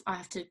don't know if I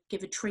have to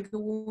give a trigger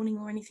warning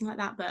or anything like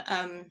that, but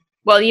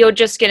well, you're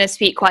just going to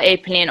speak quite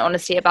openly and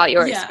honestly about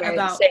your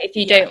experience. So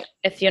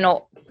if you're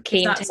not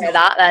keen to hear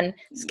that, then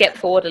skip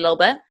forward a little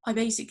bit. I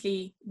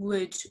basically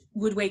would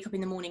wake up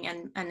in the morning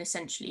and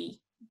essentially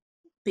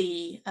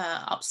be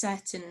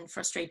upset and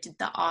frustrated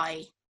that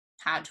I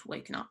had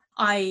woken up.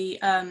 I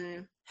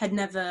had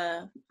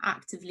never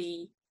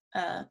actively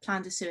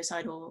planned a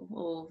suicide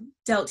or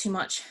dealt too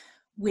much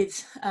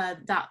with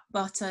that,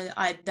 but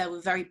there were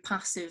very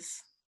passive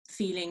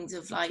feelings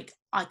of like,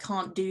 I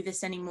can't do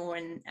this anymore,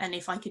 and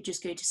if I could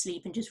just go to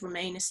sleep and just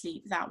remain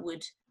asleep, that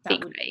would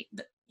great.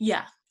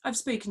 Yeah, I've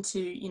spoken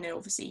to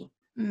obviously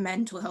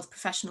mental health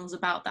professionals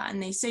about that,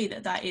 and they say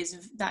that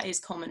is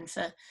common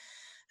for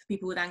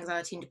people with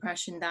anxiety and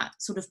depression, that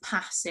sort of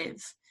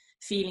passive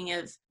feeling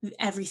of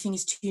everything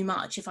is too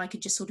much. If I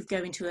could just sort of go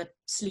into a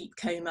sleep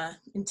coma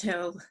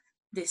until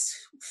this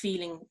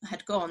feeling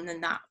had gone,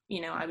 then that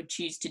I would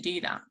choose to do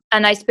that.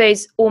 And I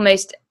suppose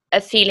almost a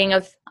feeling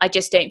of I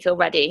just don't feel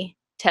ready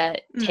to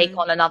take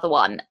on another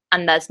one,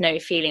 and there's no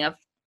feeling of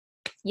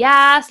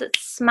yes,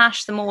 let's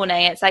smash the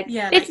morning. It's like,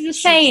 it's a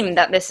shame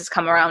that this has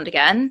come around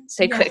again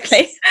so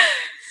quickly.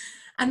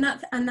 And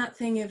that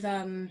thing of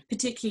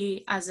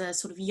particularly as a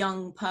sort of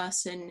young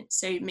person,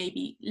 so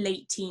maybe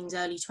late teens,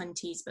 early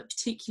 20s, but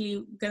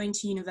particularly going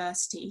to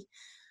university,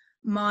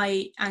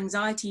 my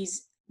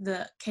anxieties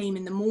that came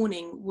in the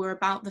morning were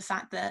about the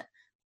fact that,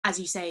 as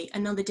you say,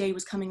 another day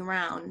was coming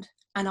around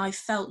and I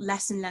felt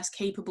less and less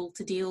capable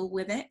to deal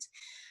with it.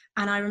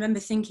 And I remember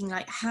thinking,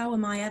 like, how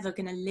am I ever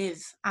going to live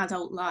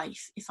adult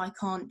life if I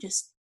can't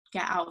just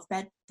get out of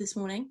bed this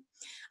morning?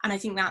 And I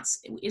think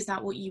is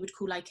that what you would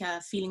call like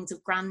feelings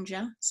of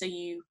grandeur? So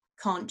you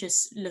can't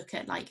just look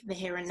at like the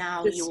here and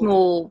now, the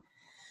small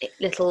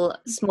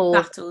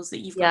battles that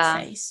you've got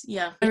to face.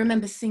 Yeah. I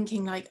remember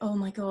thinking like, oh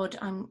my God,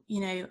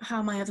 how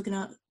am I ever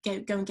going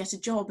to go and get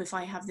a job if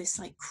I have this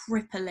like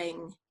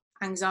crippling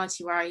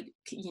anxiety where I,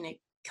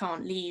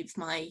 can't leave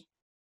my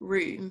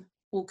room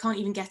or can't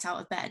even get out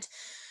of bed.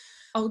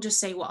 I'll just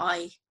say what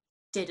I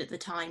did at the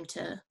time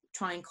to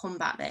try and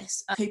combat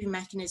this. Coping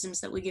mechanisms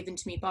that were given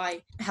to me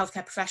by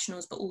healthcare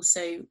professionals, but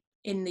also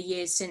in the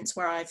years since,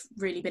 where I've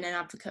really been an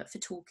advocate for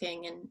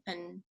talking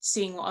and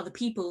seeing what other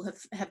people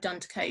have done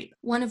to cope.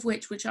 One of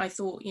which I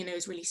thought,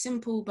 is really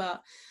simple,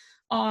 but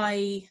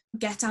I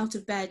get out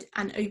of bed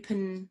and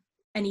open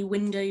any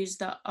windows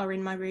that are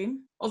in my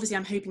room. Obviously,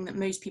 I'm hoping that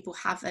most people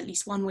have at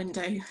least one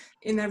window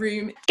in their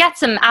room. Get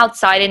some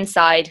outside,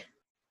 inside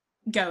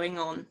going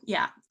on.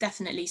 Yeah,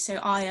 definitely. So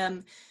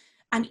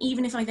and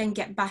even if I then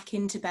get back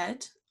into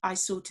bed, I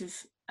sort of,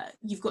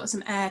 you've got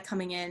some air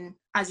coming in,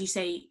 as you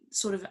say,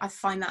 sort of, I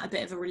find that a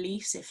bit of a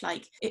release if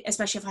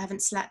especially if I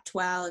haven't slept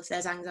well, if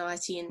there's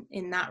anxiety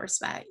in that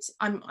respect.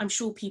 I'm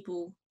sure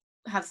people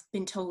have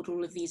been told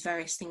all of these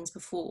various things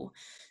before.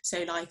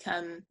 So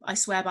I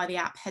swear by the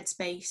app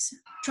Headspace,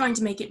 trying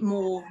to make it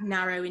more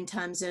narrow in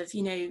terms of,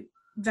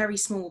 very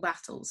small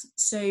battles.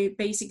 So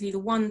basically the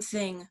one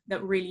thing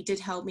that really did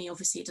help me,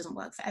 obviously it doesn't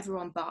work for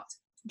everyone, but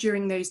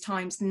during those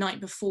times the night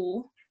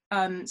before,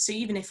 so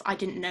even if I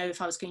didn't know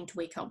if I was going to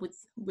wake up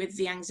with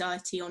the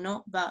anxiety or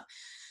not, but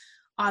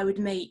I would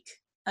make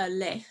a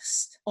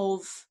list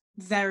of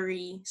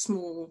very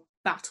small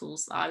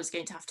battles that I was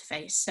going to have to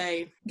face.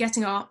 So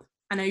getting up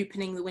and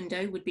opening the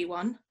window would be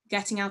one.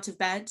 Getting out of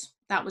bed,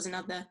 that was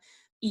another.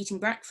 Eating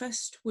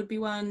breakfast would be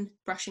one.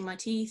 Brushing my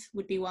teeth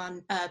would be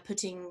one.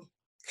 Putting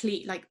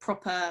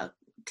proper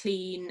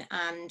clean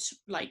and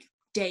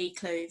day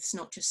clothes,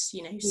 not just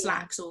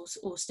slacks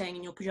or staying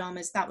in your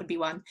pajamas, that would be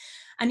one.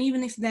 And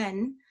even if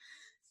then,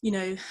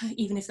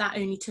 even if that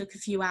only took a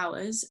few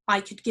hours,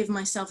 I could give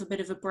myself a bit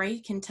of a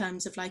break in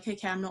terms of okay,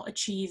 I'm not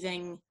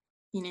achieving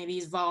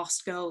these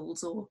vast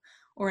goals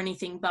or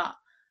anything, but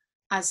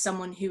as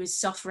someone who is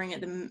suffering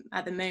at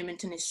the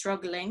moment and is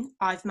struggling,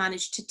 I've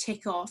managed to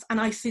tick off,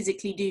 and I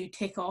physically do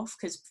tick off,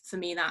 because for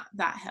me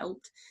that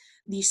helped,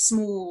 these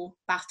small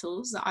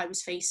battles that I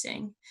was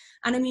facing.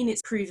 And I mean,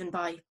 it's proven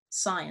by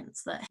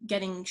science that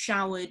getting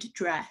showered,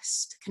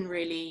 dressed can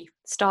really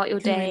start your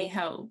day, really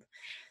help.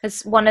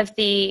 As one of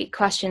the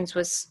questions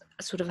was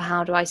sort of,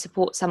 how do I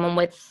support someone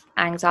with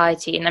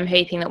anxiety? And I'm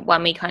hoping that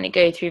when we kind of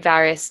go through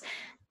various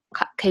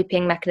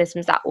coping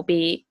mechanisms, that will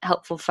be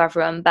helpful for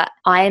everyone. But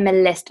I am a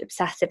list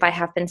obsessive. I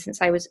have been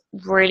since I was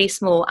really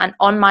small, and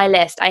on my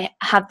list I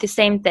have the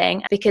same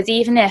thing, because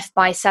even if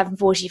by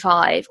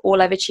 7:45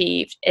 all I've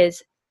achieved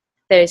is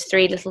those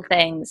 3 little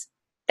things,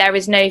 there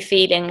is no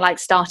feeling like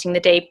starting the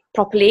day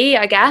properly,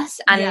 I guess.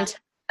 And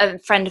a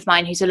friend of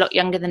mine who's a lot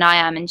younger than I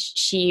am, and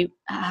she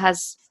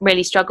has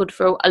really struggled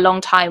for a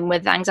long time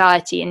with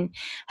anxiety, and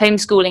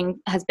homeschooling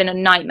has been a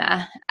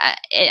nightmare,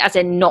 as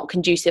in not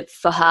conducive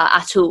for her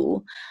at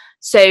all.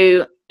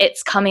 So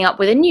it's coming up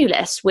with a new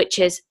list, which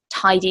is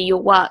tidy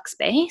your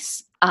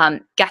workspace,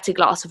 get a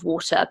glass of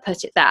water,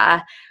 put it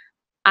there.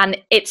 And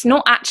it's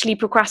not actually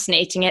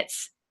procrastinating,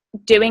 it's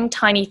doing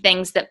tiny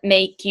things that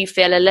make you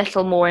feel a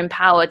little more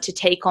empowered to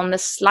take on the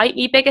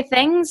slightly bigger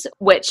things,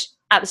 which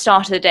at the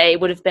start of the day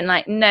would have been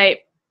like, no,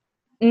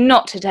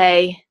 not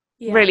today,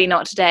 really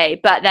not today.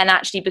 But then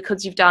actually,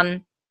 because you've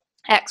done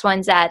X, Y,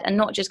 and Z, and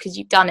not just because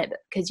you've done it, but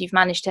because you've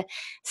managed to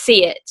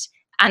see it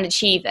and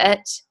achieve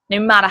it, no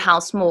matter how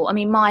small. I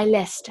mean, my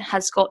list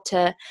has got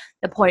to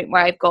the point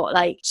where I've got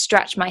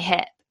stretch my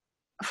hip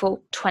for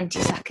 20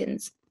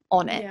 seconds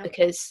on it,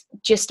 because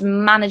just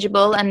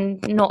manageable and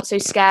not so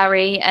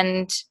scary.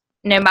 And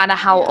no matter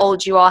how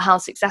old you are, how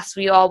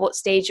successful you are, what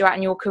stage you're at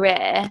in your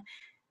career,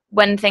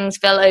 when things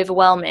feel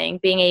overwhelming,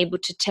 being able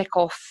to tick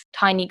off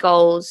tiny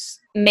goals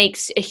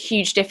makes a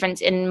huge difference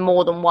in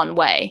more than one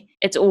way.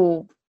 It's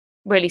all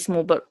really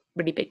small but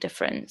really big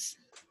difference.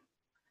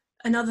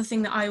 Another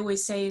thing that I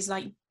always say is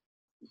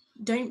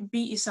don't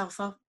beat yourself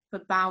up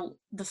about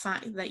the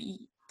fact that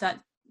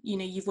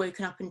you've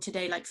woken up and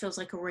today feels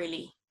like a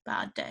really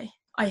bad day.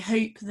 I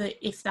hope that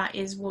if that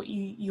is what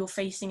you're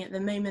facing at the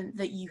moment,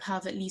 that you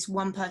have at least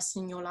one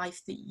person in your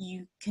life that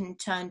you can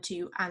turn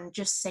to and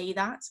just say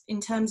that.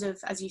 In terms of,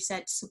 as you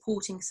said,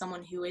 supporting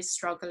someone who is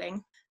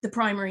struggling, the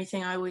primary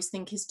thing I always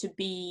think is to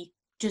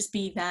just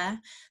be there.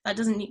 That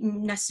doesn't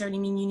necessarily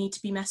mean you need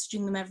to be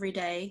messaging them every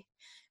day,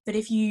 but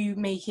if you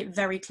make it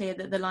very clear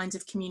that the lines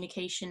of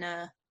communication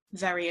are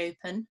very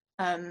open,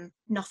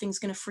 nothing's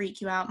going to freak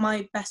you out.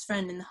 My best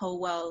friend in the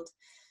whole world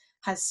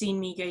has seen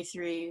me go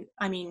through,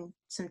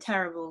 some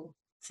terrible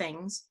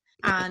things,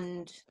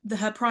 and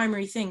her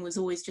primary thing was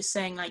always just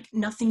saying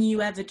nothing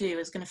you ever do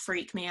is going to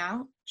freak me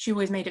out. She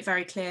always made it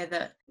very clear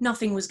that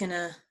nothing was going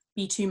to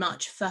be too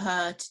much for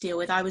her to deal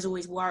with. I was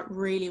always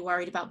really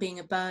worried about being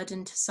a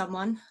burden to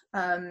someone,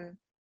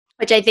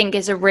 which I think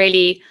is a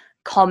really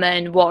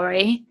common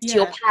worry to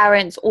your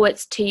parents, or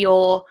it's to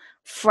your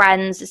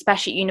friends,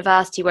 especially at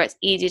university, where it's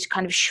easy to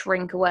kind of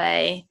shrink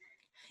away.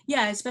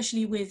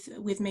 Especially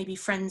with maybe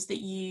friends that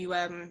you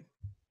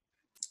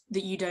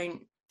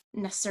don't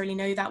necessarily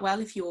know that well,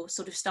 if you're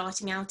sort of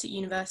starting out at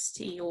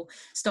university or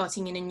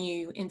starting in a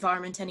new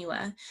environment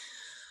anywhere.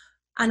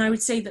 And I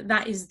would say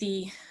that is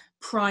the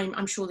prime,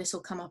 I'm sure this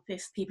will come up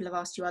if people have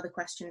asked you other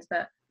questions,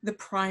 but the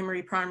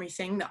primary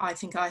thing that I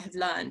think I have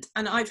learned,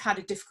 and I've had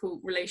a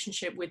difficult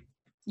relationship with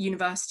the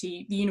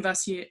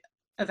University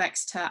of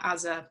Exeter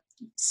as a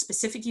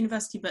specific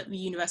university, but the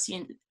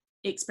university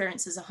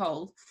experience as a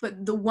whole.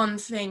 But the one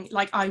thing,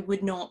 like, I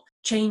would not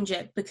change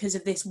it because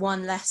of this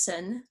one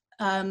lesson,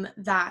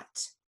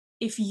 that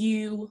if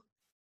you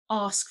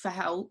ask for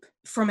help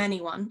from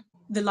anyone,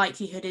 the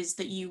likelihood is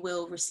that you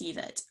will receive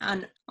it.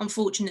 And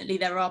unfortunately,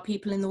 there are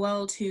people in the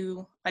world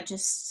who are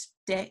just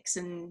dicks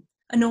and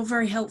are not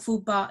very helpful.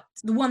 But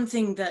the one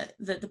thing that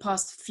the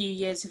past few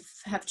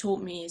years have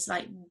taught me is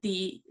like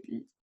the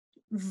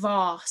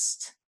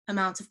vast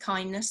amount of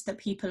kindness that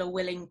people are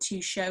willing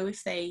to show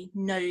if they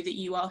know that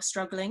you are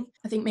struggling.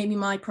 I think maybe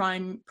my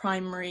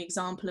primary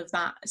example of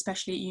that,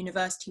 especially at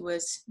university,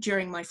 was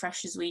during my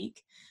freshers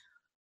week,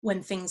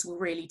 when things were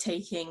really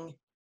taking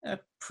a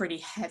pretty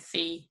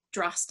heavy,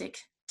 drastic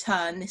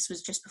turn. This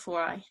was just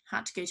before I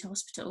had to go to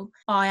hospital.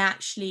 I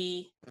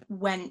actually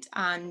went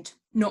and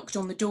knocked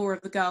on the door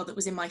of the girl that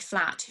was in my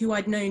flat, who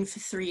I'd known for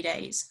 3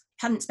 days.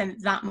 Hadn't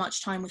spent that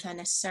much time with her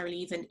necessarily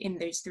even in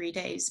those 3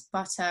 days,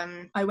 but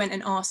I went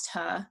and asked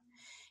her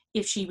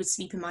if she would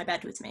sleep in my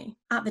bed with me.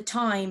 At the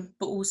time,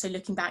 but also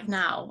looking back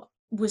now,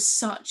 was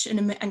such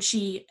and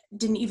she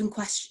didn't even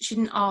question, she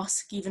didn't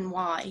ask even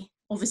why.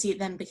 Obviously, it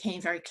then became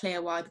very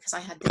clear why, because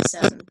I had this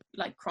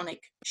like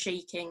chronic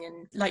shaking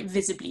and like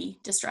visibly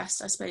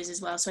distressed, I suppose,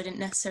 as well. So I didn't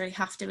necessarily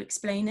have to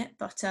explain it,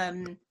 but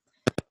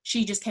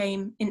she just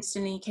came and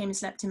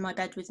slept in my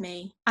bed with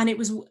me. And it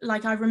was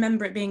like, I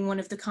remember it being one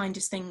of the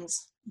kindest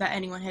things that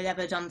anyone had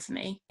ever done for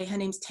me. Her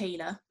name's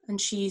Tallulah,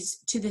 and she's,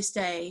 to this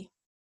day,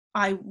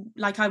 I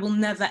will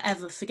never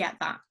ever forget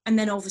that. And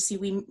then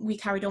obviously we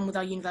carried on with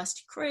our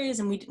university careers,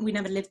 and we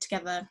never lived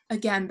together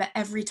again. But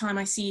every time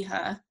I see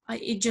her,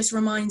 it just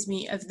reminds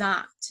me of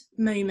that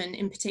moment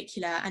in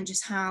particular, and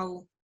just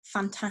how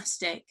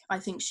fantastic I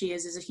think she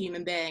is as a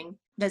human being.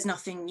 There's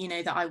nothing,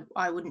 that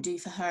I wouldn't do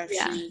for her if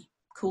she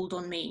called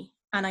on me.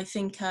 And I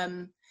think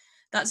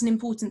that's an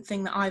important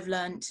thing that I've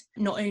learned,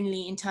 not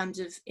only in terms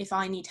of if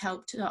I need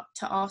help to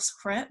ask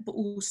for it, but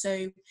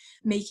also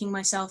making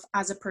myself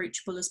as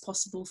approachable as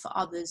possible for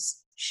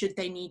others should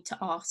they need to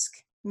ask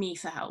me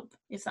for help,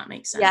 if that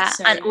makes sense. Yeah,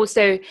 and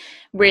also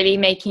really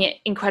making it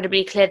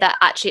incredibly clear that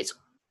actually it's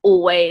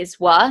always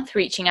worth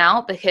reaching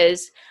out,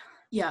 because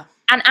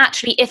and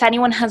actually if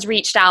anyone has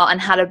reached out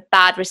and had a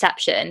bad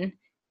reception,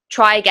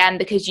 try again,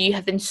 because you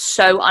have been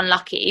so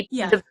unlucky.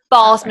 The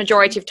vast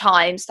majority of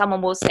times someone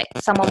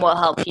will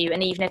help you,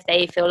 and even if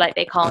they feel like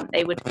they can't,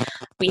 they would,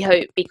 we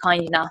hope, be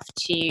kind enough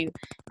to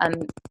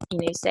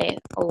say,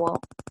 oh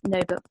well, no,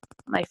 but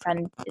my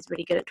friend is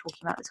really good at talking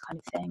about this kind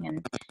of thing.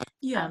 And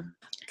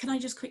can I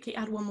just quickly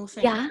add one more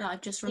thing that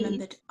I've just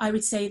remembered? I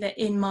would say that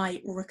in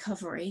my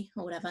recovery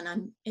or whatever,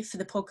 and if for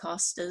the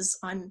podcasters,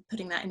 I'm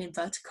putting that in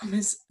inverted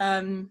commas,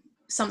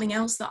 something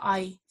else that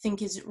I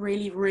think is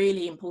really,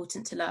 really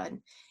important to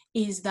learn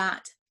is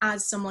that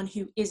as someone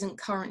who isn't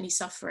currently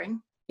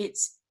suffering,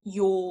 it's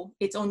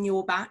on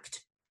your back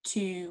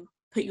to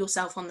put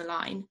yourself on the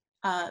line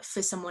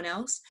for someone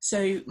else.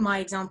 So my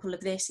example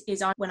of this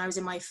is when I was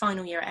in my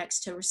final year at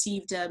Exeter,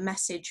 received a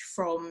message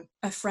from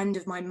a friend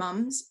of my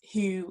mum's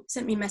who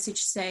sent me a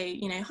message to say,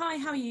 hi,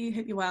 how are you?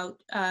 Hope you're well.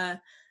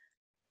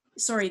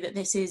 Sorry that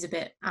this is a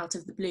bit out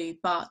of the blue,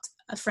 but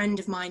a friend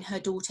of mine, her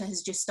daughter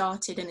has just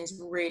started and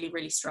is really,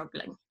 really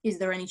struggling. Is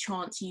there any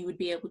chance you would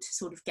be able to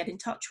sort of get in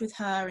touch with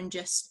her and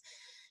just,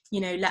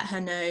 let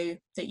her know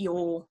that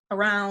you're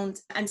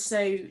around? And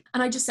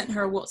I just sent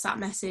her a WhatsApp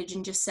message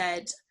and just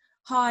said,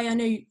 hi, I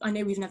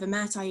know we've never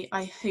met.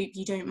 I hope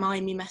you don't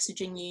mind me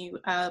messaging you.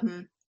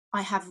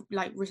 I have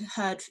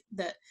heard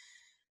that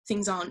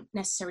things aren't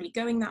necessarily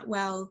going that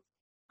well.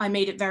 I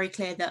made it very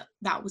clear that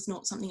that was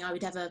not something I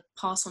would ever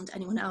pass on to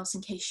anyone else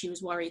in case she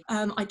was worried.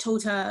 I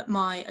told her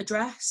my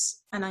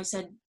address, and I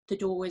said the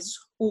door is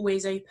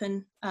always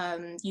open.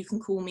 You can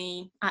call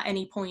me at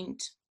any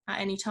point, at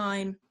any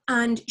time.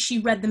 And she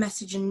read the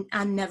message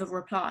and never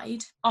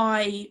replied.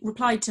 I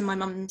replied to my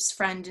mum's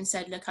friend and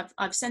said, look,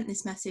 I've sent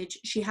this message.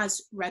 She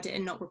has read it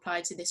and not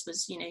replied. So this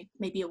was,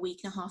 maybe a week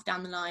and a half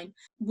down the line.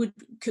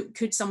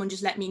 Could someone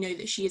just let me know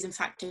that she is in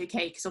fact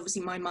okay? Because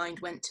obviously my mind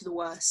went to the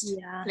worst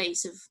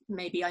place of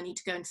maybe I need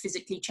to go and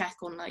physically check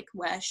on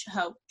where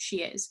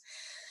she is.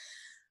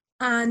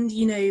 And,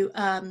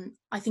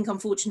 I think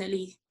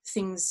unfortunately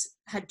things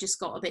had just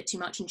got a bit too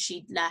much and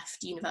she'd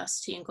left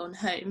university and gone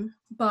home.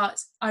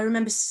 But I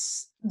remember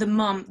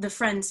the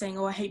friend saying,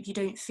 oh, I hope you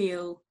don't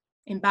feel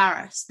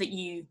embarrassed that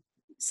you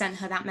sent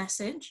her that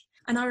message.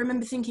 And I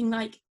remember thinking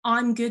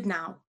I'm good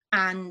now,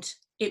 and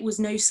it was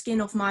no skin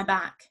off my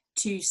back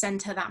to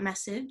send her that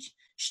message.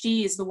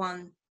 She is the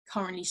one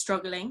currently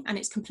struggling, and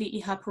it's completely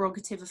her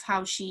prerogative of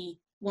how she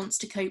wants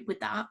to cope with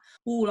that.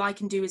 All I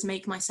can do is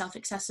make myself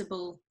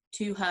accessible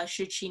to her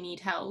should she need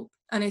help.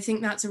 And I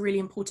think that's a really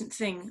important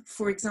thing.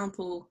 For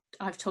example,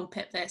 I've told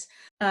Pip this,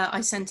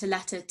 I sent a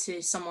letter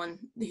to someone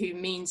who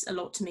means a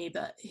lot to me,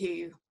 but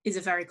who is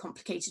a very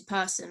complicated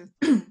person.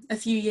 A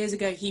few years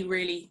ago, he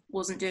really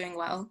wasn't doing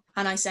well,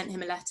 and I sent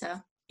him a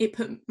letter. It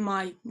put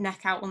my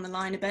neck out on the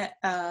line a bit.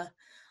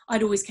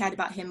 I'd always cared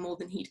about him more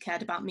than he'd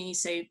cared about me.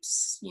 So,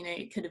 you know,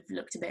 it could have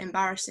looked a bit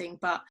embarrassing.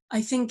 But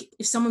I think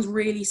if someone's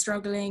really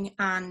struggling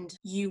and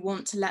you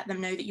want to let them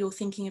know that you're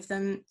thinking of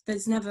them,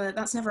 that's never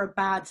a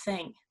bad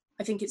thing.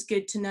 I think it's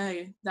good to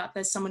know that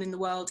there's someone in the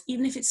world,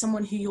 even if it's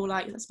someone who you're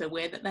like, that's a bit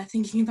weird that they're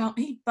thinking about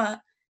me,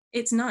 but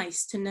it's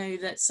nice to know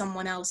that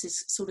someone else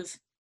is sort of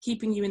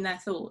keeping you in their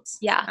thoughts.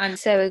 Yeah, I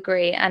so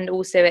agree. And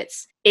also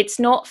it's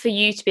not for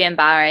you to be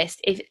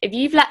embarrassed. If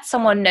you've let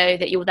someone know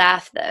that you're there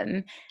for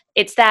them,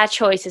 it's their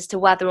choice as to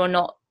whether or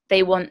not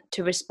they want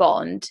to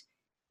respond.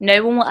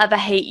 No one will ever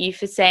hate you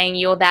for saying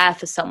you're there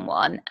for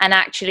someone, and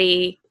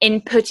actually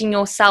in putting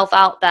yourself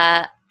out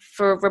there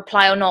for a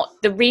reply or not,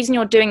 the reason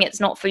you're doing it's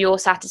not for your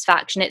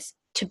satisfaction, it's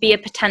to be a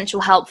potential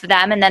help for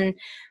them, and then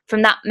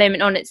from that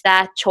moment on it's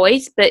their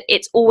choice. But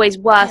it's always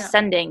worth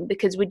sending,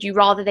 because would you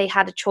rather they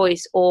had a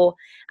choice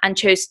and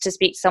chose to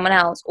speak to someone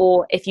else,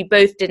 or if you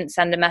both didn't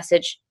send a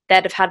message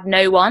they'd have had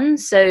no one?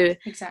 So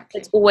exactly,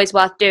 it's always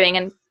worth doing.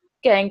 And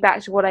going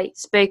back to what I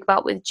spoke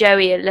about with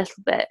Joey a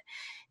little bit,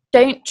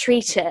 don't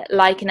treat it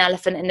like an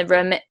elephant in the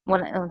room.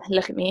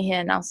 Look at me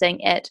here now saying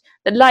it.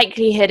 The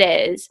likelihood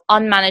is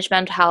unmanaged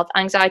mental health,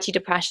 anxiety,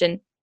 depression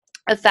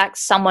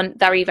affects someone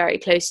very, very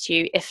close to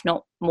you, if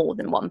not more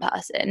than one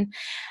person.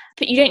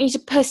 But you don't need to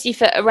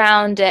pussyfoot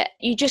around it.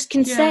 You just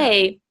can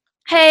say,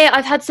 hey,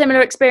 I've had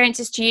similar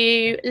experiences to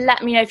you.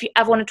 Let me know if you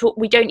ever want to talk.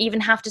 We don't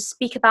even have to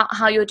speak about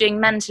how you're doing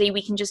mentally.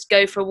 We can just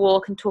go for a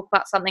walk and talk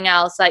about something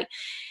else. Like,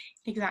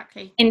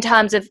 exactly. In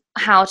terms of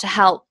how to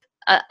help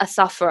a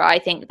sufferer, I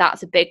think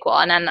that's a big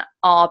one. And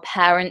our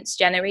parents'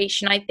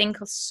 generation, I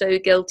think, are so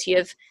guilty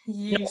of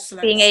Useless.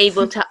 not being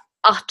able to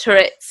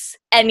utter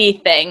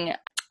anything.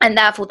 And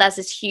therefore, there's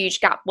this huge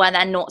gap where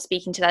they're not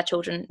speaking to their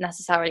children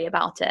necessarily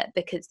about it,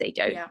 because they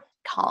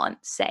can't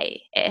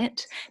say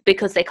it,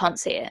 because they can't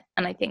see it.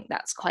 And I think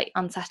that's quite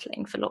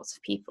unsettling for lots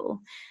of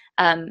people.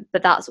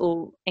 But that's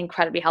all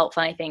incredibly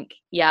helpful. And I think,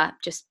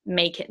 just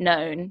make it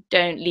known.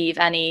 Don't leave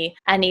any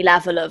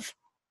level of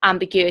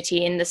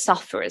ambiguity in the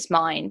sufferer's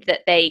mind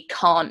that they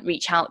can't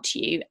reach out to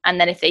you. And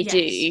then if they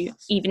do,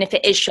 even if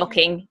it is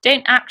shocking,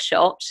 don't act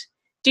shocked.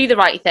 Do the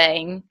right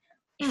thing.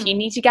 If you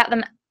need to get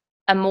them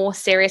a more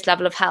serious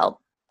level of help,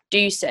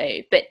 do so,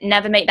 but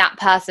never make that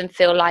person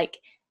feel like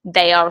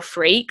they are a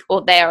freak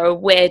or they are a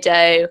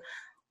weirdo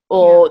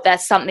or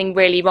there's something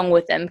really wrong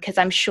with them, because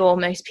I'm sure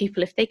most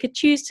people, if they could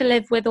choose to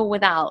live with or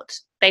without,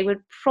 they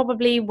would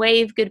probably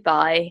wave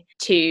goodbye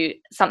to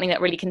something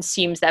that really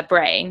consumes their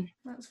brain.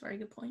 That's a very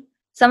good point.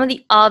 Some of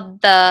the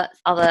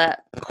other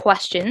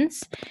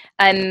questions,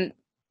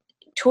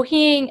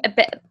 talking a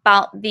bit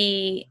about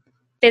the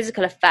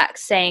physical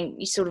effects, saying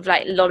you sort of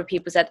like, a lot of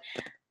people said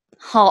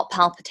heart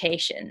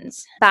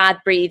palpitations, bad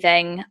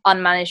breathing,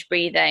 unmanaged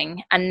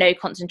breathing, and no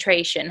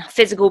concentration,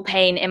 physical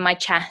pain in my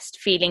chest,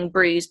 feeling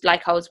bruised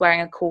like I was wearing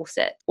a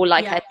corset, or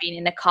like I'd been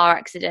in a car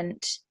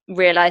accident,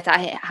 realised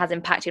that it has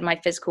impacted my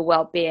physical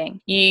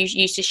well-being. You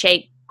used to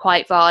shake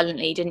quite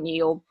violently, didn't you?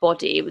 Your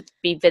body would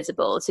be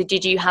visible. So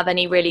did you have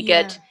any really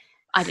good,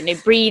 I don't know,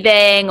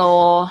 breathing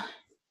or...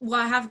 Well,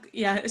 I have,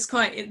 it's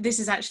quite, this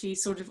is actually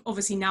sort of,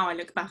 obviously now I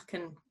look back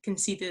and can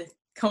see the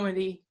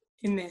comedy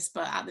in this,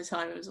 but at the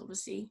time it was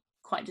obviously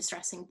quite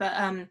distressing. But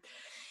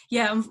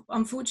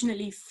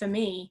unfortunately for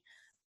me,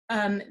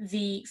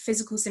 the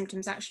physical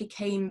symptoms actually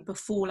came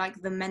before like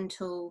the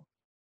mental.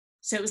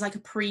 So it was like a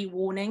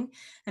pre-warning,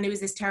 and it was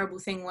this terrible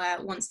thing where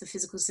once the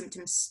physical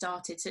symptoms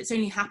started, so it's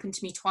only happened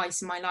to me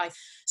twice in my life.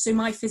 So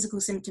my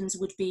physical symptoms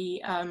would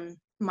be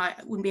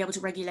wouldn't be able to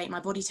regulate my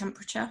body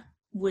temperature.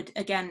 Would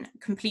again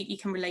completely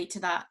can relate to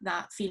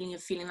that feeling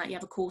like you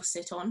have a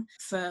corset on.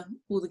 For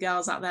all the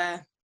girls out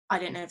there, I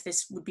don't know if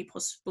this would be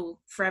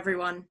possible for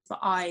everyone, but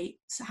I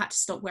had to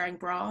stop wearing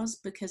bras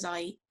because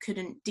I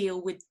couldn't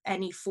deal with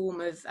any form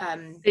of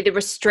the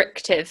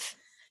restrictive.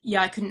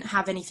 I couldn't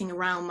have anything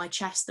around my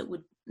chest that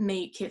would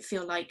make it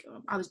feel like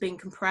I was being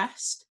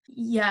compressed.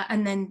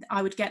 And then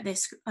I would get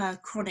this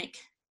chronic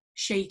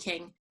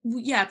shaking.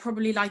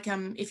 Probably like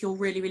if you're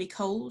really, really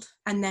cold,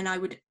 and then I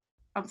would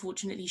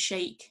unfortunately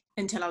shake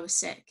until I was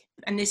sick.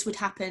 And this would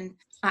happen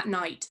at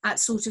night. At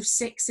sort of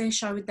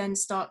 6ish, I would then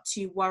start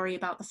to worry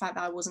about the fact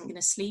that I wasn't going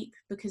to sleep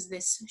because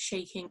this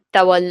shaking.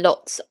 There were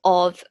lots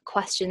of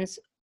questions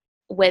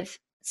with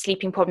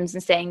sleeping problems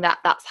and saying that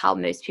that's how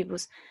most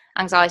people's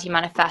anxiety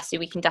manifests. So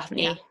we can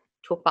definitely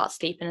talk about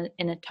sleep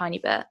in a tiny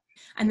bit.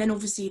 And then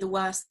obviously the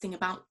worst thing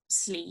about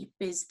sleep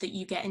is that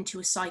you get into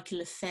a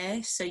cycle of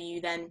fear. So you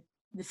then,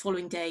 the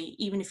following day,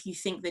 even if you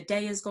think the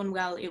day has gone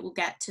well, it will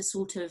get to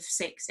sort of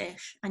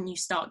 6ish and you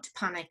start to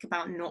panic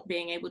about not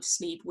being able to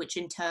sleep, which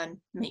in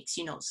turn makes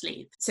you not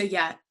sleep. So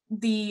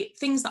the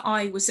things that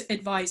I was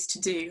advised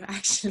to do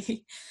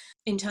actually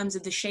in terms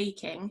of the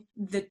shaking,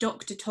 the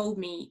doctor told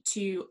me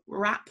to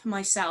wrap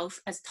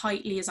myself as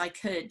tightly as I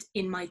could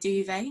in my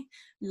duvet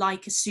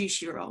like a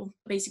sushi roll.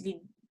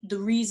 Basically, the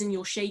reason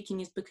you're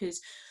shaking is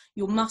because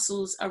your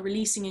muscles are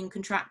releasing and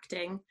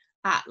contracting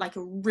at like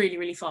a really,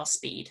 really fast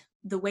speed.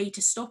 The way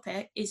to stop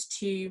it is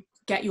to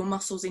get your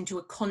muscles into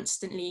a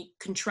constantly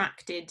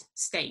contracted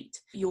state,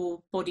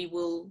 your body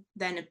will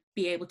then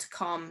be able to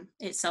calm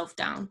itself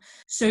down.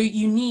 So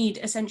you need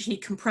essentially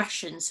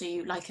compression, so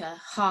you like a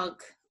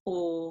hug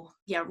or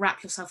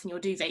wrap yourself in your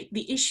duvet.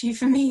 The issue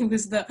for me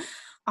was that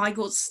I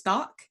got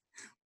stuck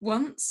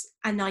once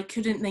and I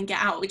couldn't then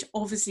get out, which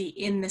obviously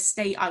in the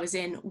state I was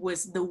in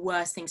was the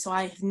worst thing. So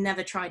I have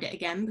never tried it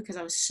again because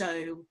I was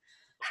so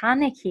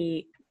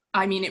panicky.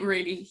 I mean, it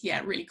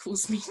really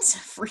caused me to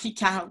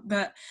freak out.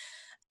 But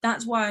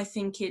that's why I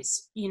think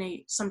it's,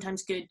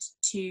 sometimes good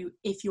to,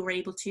 if you're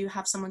able to,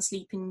 have someone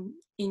sleeping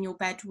in your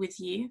bed with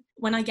you.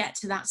 When I get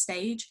to that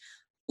stage,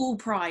 all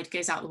pride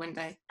goes out the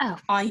window. Oh.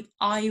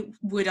 I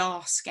would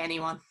ask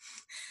anyone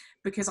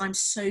because I'm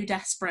so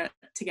desperate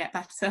to get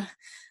better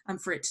and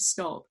for it to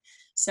stop.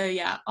 So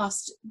yeah,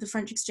 asked the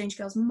French exchange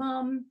girl's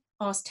mum,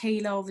 asked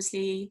Taylor,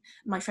 obviously,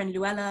 my friend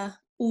Luella.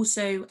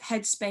 Also,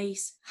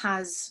 Headspace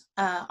has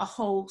a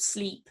whole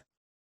sleep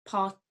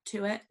part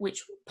to it,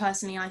 which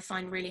personally I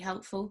find really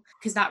helpful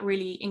because that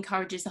really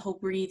encourages the whole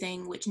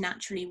breathing, which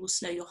naturally will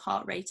slow your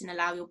heart rate and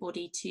allow your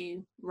body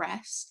to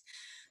rest.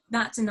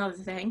 That's another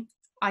thing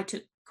I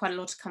took quite a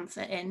lot of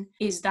comfort in,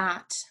 is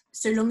that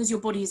so long as your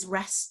body is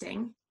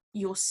resting,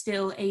 you're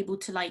still able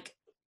to like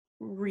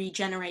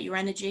regenerate your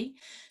energy,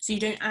 so you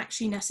don't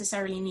actually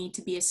necessarily need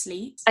to be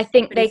asleep. I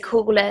think they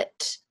call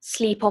it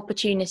sleep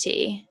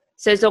opportunity.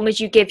 So as long as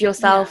you give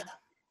yourself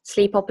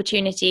sleep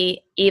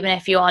opportunity, even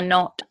if you are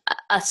not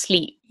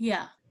asleep.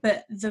 Yeah,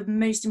 but the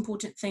most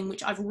important thing,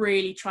 which I've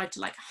really tried to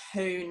like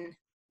hone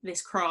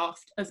this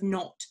craft of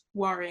not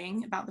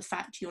worrying about the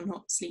fact you're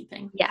not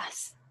sleeping.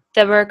 Yes,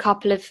 there were a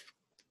couple of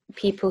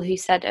people who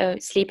said,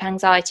 sleep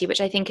anxiety, which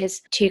I think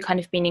is two kind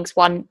of meanings.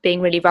 One, being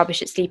really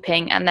rubbish at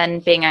sleeping, and then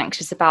being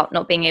anxious about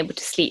not being able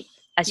to sleep,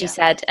 as you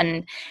said.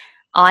 And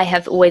I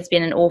have always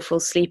been an awful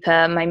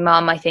sleeper. My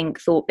mum, I think,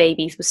 thought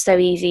babies were so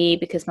easy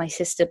because my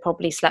sister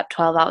probably slept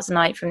 12 hours a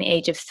night from the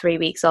age of 3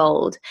 weeks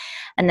old.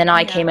 And then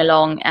I came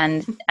along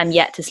and am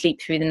yet to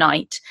sleep through the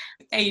night.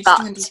 Age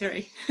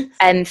 23.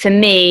 And for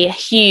me, a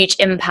huge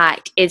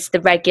impact is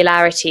the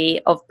regularity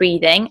of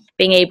breathing,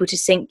 being able to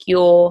sync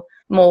your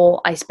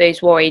more, I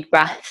suppose, worried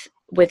breath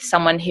with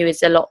someone who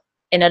is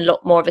in a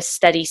lot more of a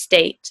steady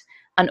state.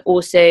 And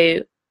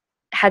also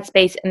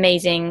Headspace,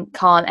 amazing,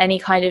 calm, any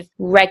kind of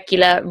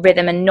regular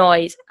rhythm and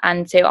noise.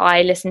 And so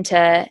I listen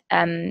to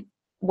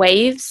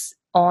Waves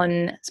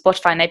on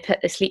Spotify, and I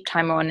put the sleep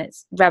timer on.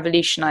 It's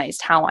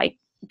revolutionized how I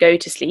go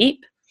to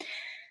sleep,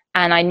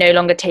 and I no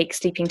longer take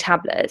sleeping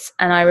tablets.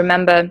 And I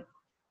remember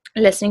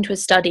listening to a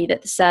study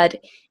that said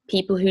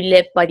people who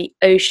live by the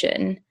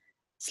ocean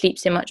sleep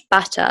so much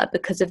better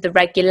because of the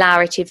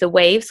regularity of the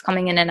waves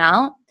coming in and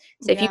out.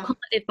 So if you can't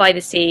live by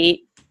the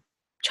sea,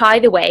 try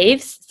the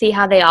Waves, see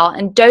how they are,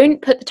 and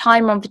don't put the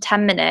timer on for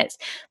 10 minutes.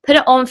 Put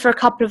it on for a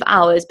couple of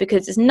hours,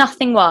 because there's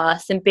nothing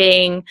worse than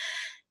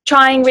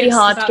trying really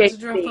hard to go to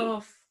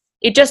sleep.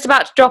 You're just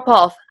about to drop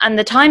off and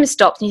the timer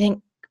stops and you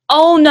think,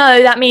 oh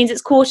no, that means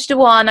it's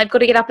 1:45, I've got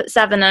to get up at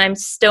 7 and I'm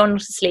still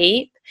not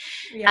asleep.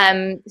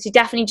 So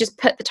definitely just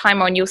put the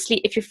timer on. You'll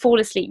sleep. If you fall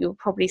asleep, you'll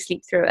probably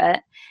sleep through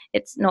it.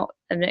 It's not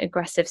an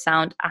aggressive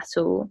sound at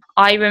all.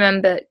 I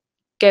remember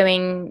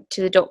going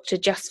to the doctor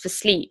just for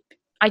sleep.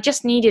 I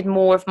just needed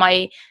more of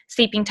my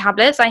sleeping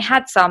tablets. I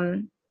had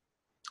some,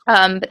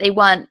 but they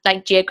weren't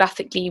like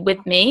geographically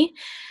with me.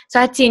 So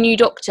I had to see a new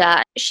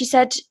doctor. She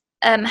said,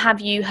 have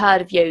you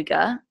heard of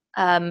yoga?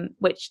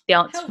 Which the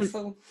answer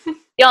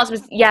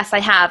was yes, I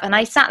have. And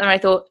I sat there and I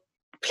thought,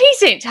 please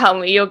don't tell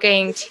me you're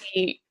going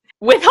to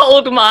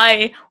withhold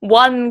my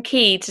one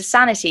key to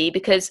sanity,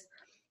 because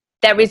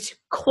there is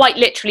quite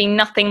literally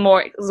nothing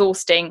more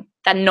exhausting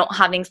than not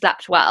having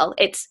slept well.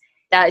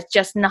 There's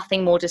just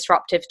nothing more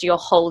disruptive to your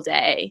whole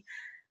day.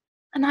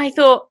 And I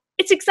thought,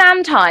 it's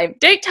exam time.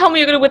 Don't tell me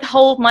you're going to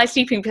withhold my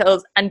sleeping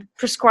pills and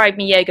prescribe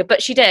me yoga.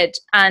 But she did.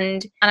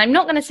 And I'm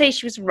not going to say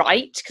she was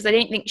right, because I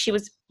don't think she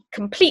was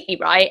completely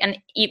right. And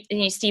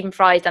Stephen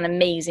Fry's done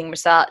amazing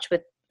research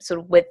with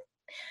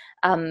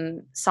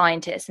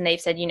scientists. And they've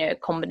said, a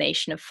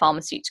combination of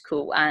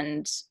pharmaceutical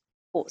and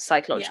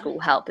psychological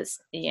help is,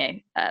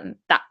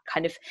 that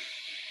kind of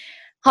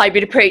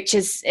hybrid approach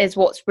is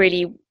what's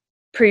really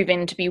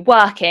proven to be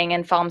working,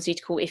 and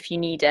pharmaceutical, if you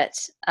need it,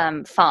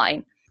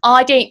 fine.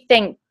 I don't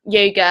think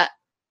yoga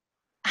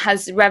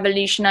has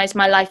revolutionized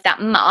my life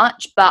that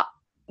much, but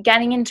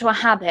getting into a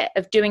habit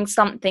of doing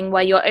something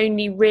where you're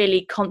only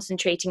really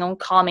concentrating on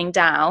calming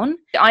down.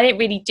 I don't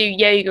really do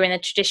yoga in a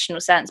traditional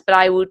sense, but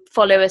I would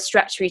follow a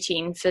stretch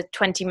routine for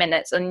 20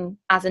 minutes, and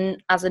as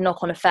a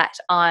knock-on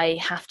effect, I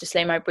have to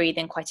slow my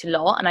breathing quite a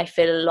lot and I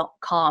feel a lot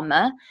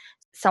calmer.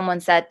 Someone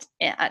said,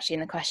 actually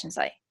in the questions,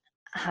 like,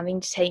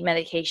 having to take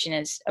medication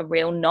is a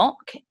real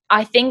knock.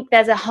 I think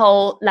there's a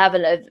whole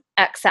level of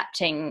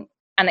acceptance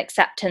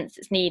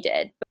that's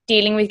needed.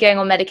 Dealing with going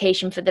on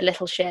medication for the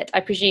little shit.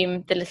 I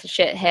presume the little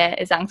shit here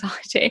is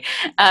anxiety.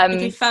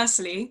 Okay,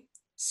 firstly,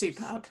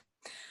 superb.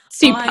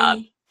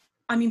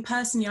 I mean,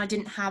 personally, I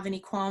didn't have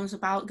any qualms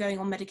about going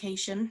on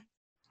medication.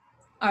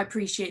 I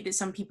appreciate that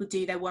some people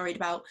do. They're worried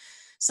about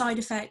side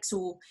effects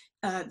or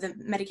the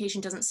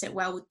medication doesn't sit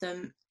well with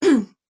them.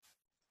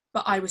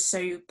 But I was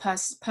so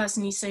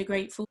personally so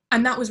grateful,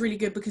 and that was really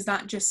good because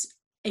that just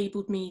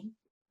enabled me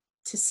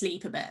to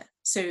sleep a bit.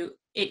 So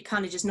it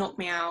kind of just knocked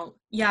me out.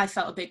 Yeah, I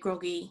felt a bit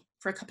groggy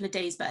for a couple of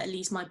days, but at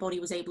least my body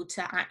was able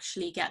to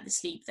actually get the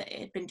sleep that it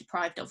had been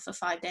deprived of for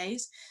 5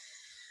 days.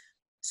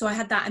 So I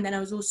had that, and then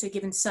I was also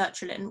given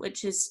sertraline,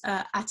 which is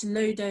at a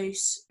low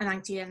dose an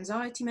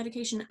anti-anxiety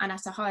medication, and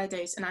at a higher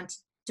dose an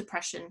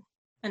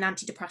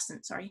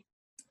antidepressant, sorry.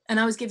 And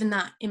I was given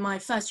that in my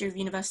first year of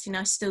university, and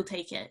I still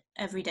take it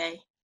every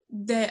day.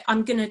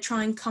 I'm going to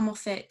try and come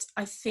off it,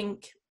 I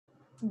think,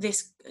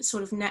 this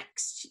sort of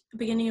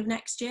beginning of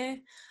next year.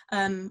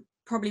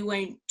 Probably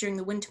won't during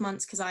the winter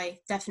months because I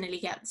definitely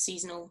get the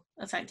seasonal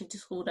affective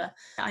disorder.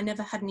 I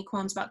never had any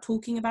qualms about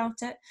talking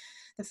about it.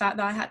 The fact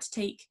that I had to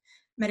take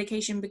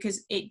medication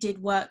because it did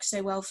work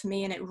so well for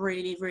me, and it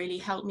really, really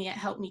helped me. It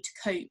helped me to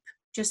cope.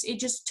 It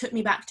just took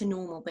me back to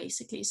normal,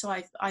 basically. So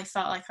I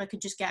felt like I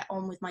could just get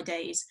on with my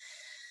days.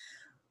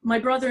 My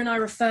brother and I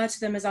refer to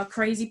them as our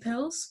crazy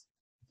pills.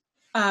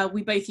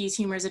 We both use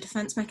humour as a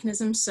defence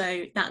mechanism,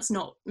 so that's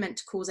not meant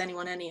to cause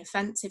anyone any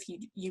offence if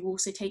you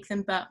also take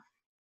them, but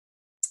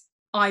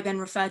I then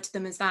referred to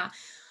them as that.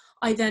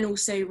 I then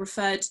also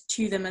referred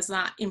to them as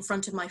that in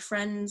front of my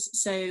friends,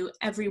 so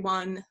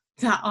everyone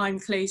that I'm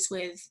close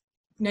with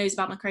knows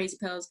about my crazy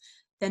pills.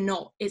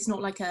 It's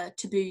not like a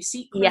taboo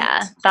secret.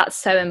 Yeah, that's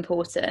so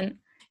important.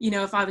 You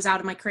know, if I was out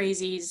of my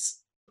crazies,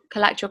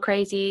 collect your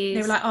crazies.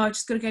 They were like, oh, I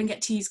just got to go and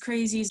get teased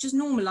crazies. Just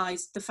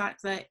normalised the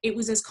fact that it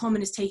was as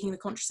common as taking the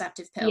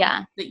contraceptive pill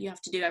that you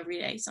have to do every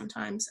day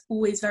sometimes.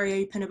 Always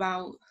very open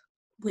about,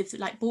 with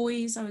like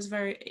boys, I was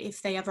very,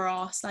 if they ever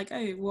asked like,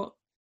 oh,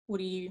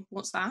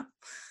 what's that?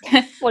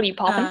 What are you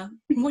popping?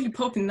 What are you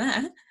popping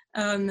there?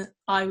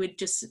 I would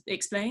just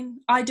explain.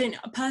 I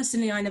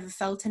never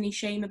felt any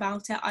shame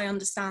about it. I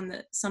understand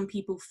that some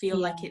people feel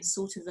like it's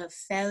sort of a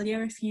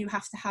failure if you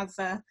have to have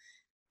a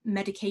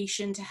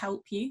medication to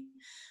help you.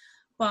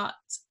 But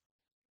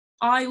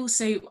I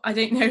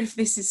don't know if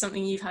this is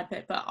something you've had,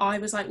 but I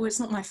was like, well, it's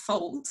not my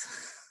fault.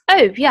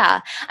 Oh,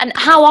 yeah. And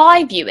how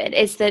I view it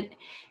is that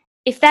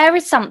if there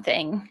is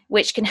something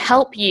which can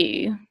help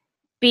you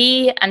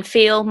be and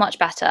feel much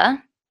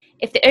better,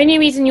 if the only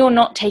reason you're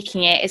not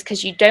taking it is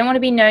because you don't want to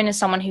be known as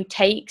someone who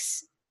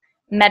takes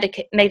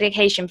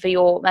medication for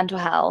your mental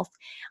health,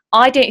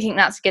 I don't think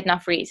that's a good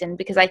enough reason,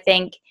 because I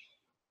think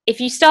if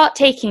you start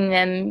taking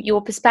them,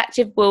 your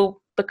perspective will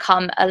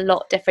become a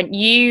lot different.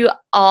 You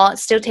are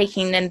still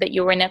taking them, but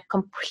you're in a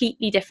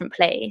completely different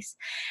place.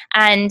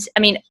 And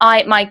I mean,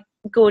 my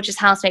gorgeous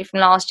housemate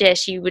from last year,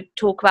 she would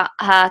talk about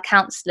her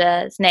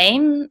counsellor's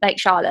name, like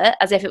Charlotte,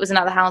 as if it was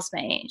another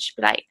housemate. She'd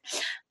be like,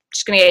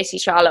 just gonna go see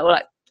Charlotte, or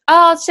like,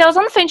 oh, so I was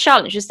on the phone to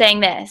Charlotte, she was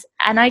saying this.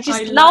 And I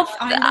love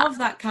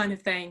that kind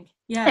of thing.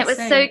 Yeah, it was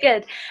so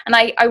good. And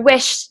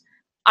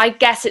I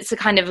guess it's a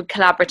kind of a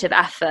collaborative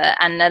effort,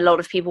 and a lot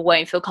of people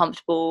won't feel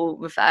comfortable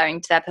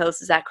referring to their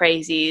pills as their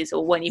crazies,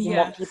 or won't even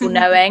want people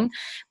knowing.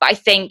 But I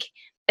think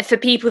for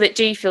people that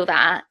do feel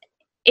that,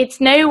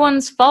 it's no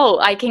one's fault.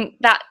 I think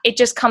that it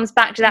just comes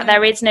back to that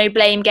there is no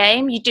blame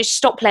game. You just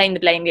stop playing the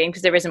blame game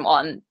because there isn't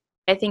one.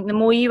 I think the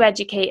more you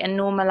educate and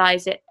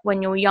normalise it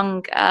when you're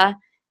younger,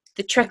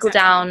 the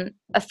trickle-down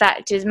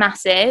effect is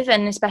massive,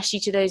 and especially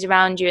to those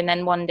around you, and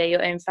then one day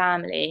your own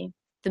family.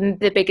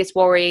 The biggest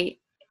worry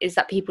is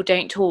that people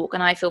don't talk,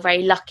 and I feel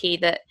very lucky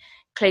that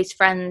close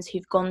friends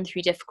who've gone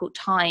through difficult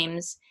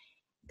times,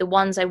 the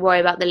ones I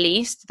worry about the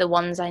least, the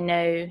ones I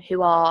know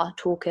who are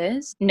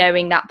talkers,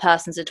 knowing that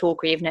person's a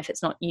talker even if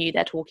it's not you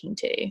they're talking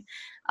to,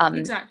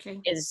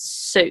 is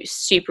so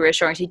super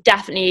reassuring. So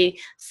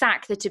definitely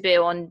sack the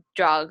taboo on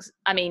drugs.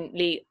 I mean,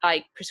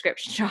 like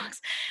prescription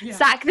drugs.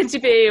 Sack the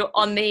taboo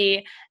on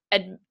the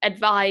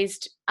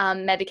advised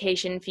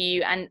medication for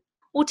you, and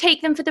or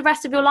take them for the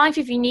rest of your life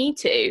if you need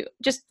to.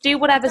 Just do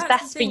whatever's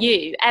best for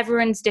you.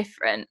 Everyone's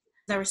different.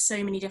 There are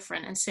so many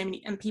different,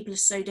 and people are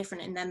so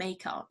different in their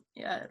makeup,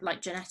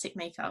 like genetic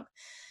makeup.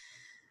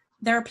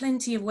 There are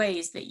plenty of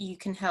ways that you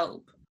can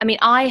help. I mean,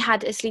 I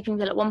had a sleeping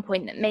pill at one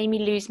point that made me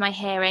lose my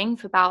hearing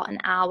for about an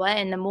hour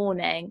in the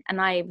morning, and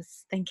I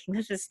was thinking,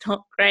 this is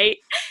not great,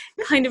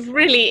 kind of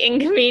really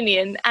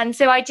inconvenient. And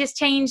so I just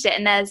changed it,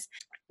 and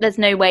there's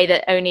no way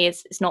that only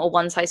it's not a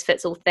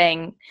one-size-fits-all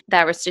thing.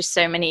 There is just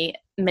so many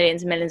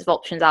millions and millions of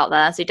options out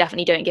there, so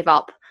definitely don't give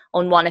up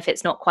on one if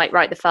it's not quite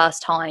right the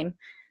first time.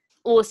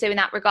 Also, in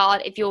that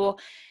regard, if you're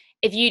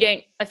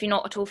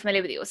not at all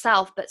familiar with it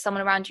yourself, but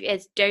someone around you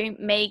is, don't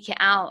make it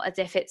out as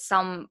if it's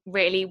some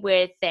really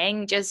weird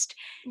thing. Just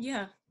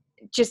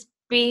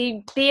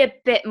be a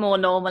bit more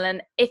normal,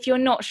 and if you're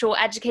not sure,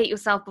 educate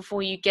yourself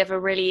before you give a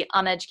really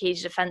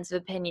uneducated,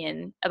 offensive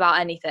opinion about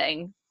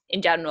anything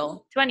in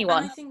general to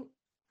anyone. And I think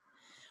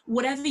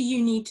whatever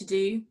you need to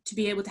do to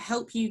be able to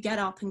help you get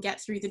up and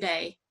get through the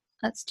day.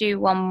 Let's do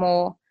one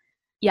more.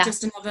 Yeah.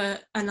 Just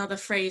another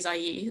phrase I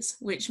use,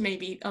 which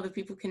maybe other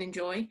people can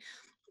enjoy,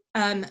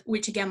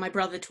 which again my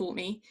brother taught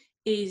me,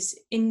 is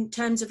in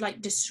terms of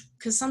like,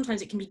 because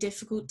sometimes it can be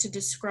difficult to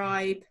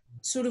describe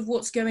sort of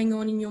what's going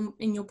on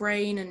in your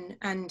brain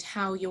and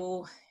how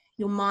your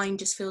mind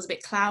just feels a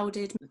bit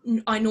clouded.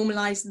 I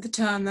normalized the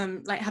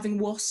term like having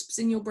wasps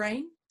in your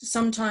brain.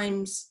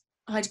 Sometimes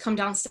I'd come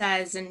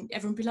downstairs and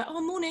everyone would be like,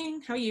 "Oh,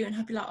 morning, how are you?" And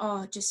I'd be like,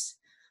 "Oh, just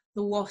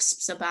the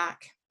wasps are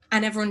back."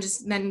 And everyone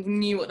just then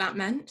knew what that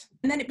meant.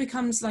 And then it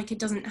becomes like, it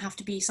doesn't have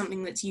to be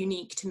something that's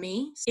unique to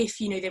me.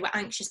 If, you know, they were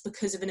anxious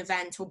because of an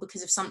event or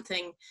because of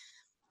something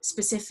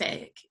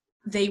specific,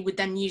 they would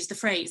then use the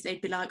phrase.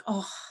 They'd be like,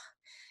 "Oh,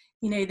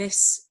 you know,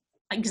 this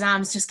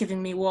exam's just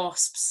giving me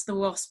wasps. The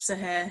wasps are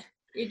here."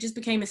 It just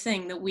became a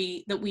thing that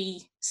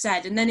we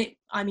said. And then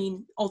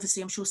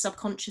obviously I'm sure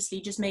subconsciously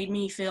just made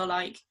me feel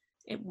like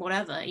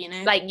whatever, you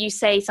know. Like you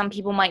say, some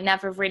people might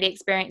never have really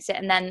experienced it,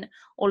 and then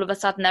all of a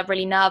sudden they're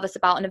really nervous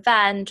about an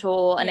event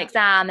or an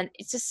exam, and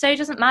it's just so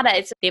doesn't matter.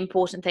 It's the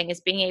important thing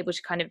is being able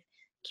to kind of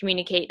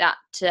communicate that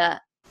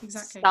to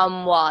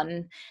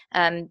someone,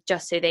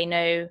 just so they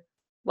know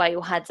where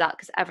your head's at,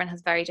 because everyone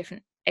has very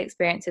different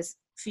experiences.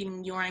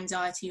 Feeling your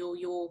anxiety or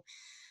your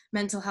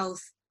mental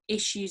health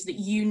issues that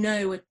you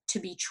know are to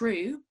be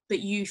true, but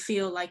you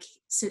feel like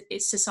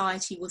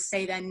society will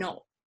say they're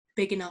not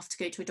big enough to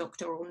go to a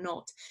doctor or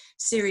not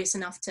serious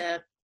enough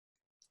to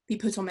be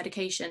put on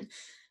medication.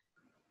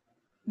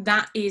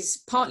 That's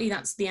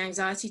the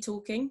anxiety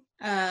talking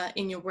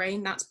in your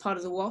brain. That's part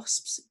of the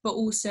wasps. But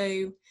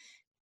also,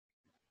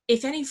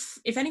 if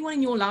anyone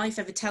in your life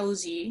ever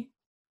tells you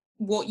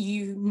what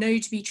you know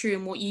to be true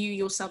and what you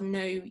yourself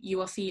know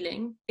you are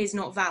feeling is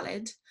not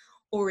valid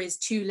or is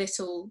too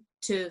little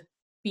to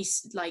be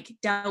like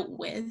dealt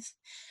with,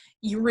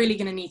 you're really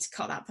going to need to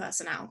cut that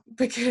person out,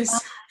 because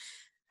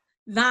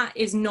that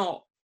is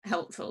not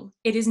helpful.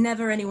 It is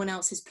never anyone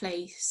else's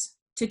place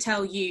to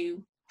tell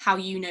you how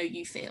you know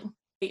you feel.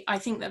 I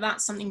think that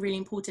that's something really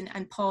important,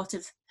 and part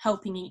of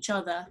helping each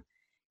other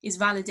is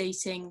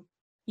validating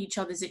each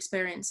other's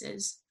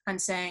experiences and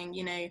saying,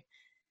 you know,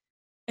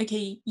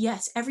 okay,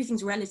 yes,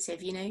 everything's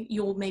relative, you know,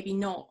 you're maybe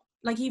not,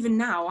 like even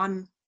now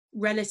I'm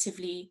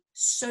relatively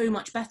so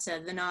much better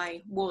than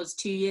I was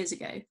 2 years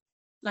ago,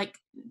 like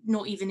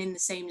not even in the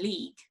same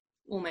league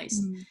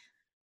almost,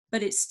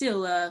 but it's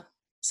still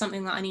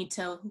something that I need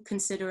to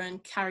consider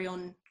and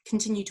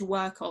continue to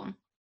work on.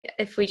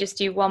 If we just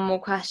do one more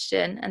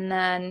question, and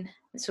then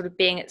sort of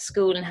being at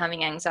school and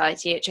having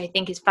anxiety, which I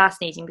think is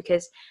fascinating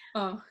because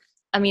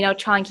I mean, I'll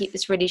try and keep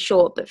this really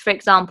short, but for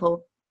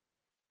example,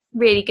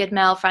 really good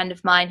male friend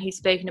of mine who's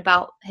spoken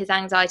about his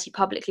anxiety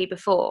publicly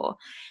before,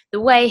 the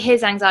way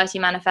his anxiety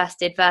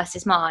manifested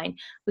versus mine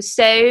was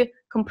so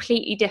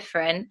completely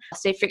different.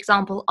 So for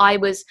example, I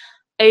was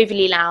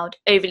overly loud,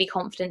 overly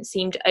confident,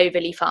 seemed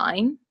overly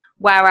fine,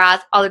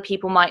 whereas other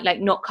people might like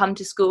not come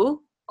to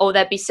school, or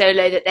they'd be so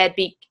low that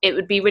it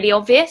would be really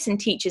obvious, and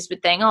teachers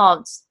would think, oh,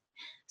 it's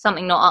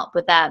something not up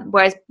with them,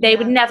 whereas they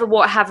would never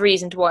have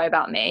reason to worry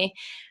about me,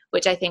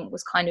 which I think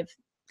was kind of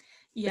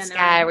a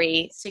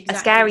scary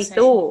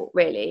thought,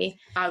 really.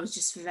 I was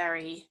just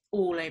very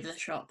all over the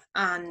shop,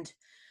 and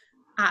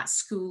at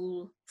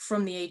school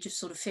from the age of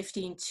sort of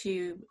 15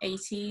 to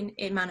 18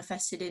 it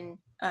manifested in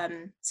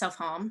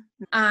self-harm,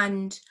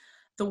 and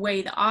the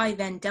way that I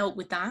then dealt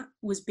with that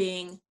was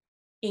being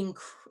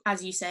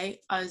as you say,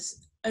 I was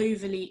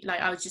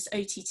just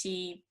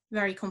OTT,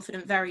 very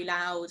confident, very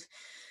loud,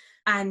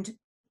 and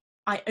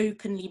I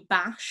openly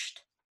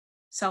bashed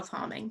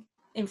self-harming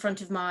in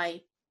front of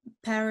my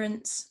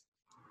parents,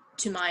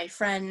 to my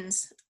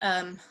friends.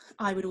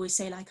 I would always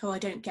say like, oh, I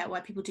don't get why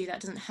people do that,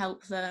 it doesn't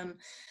help them.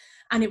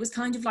 And it was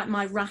kind of like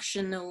my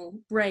rational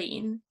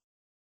brain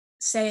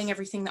saying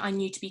everything that I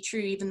knew to be true,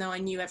 even though I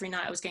knew every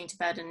night I was going to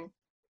bed and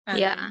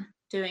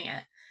doing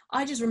it.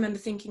 I just remember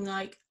thinking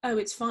like, oh,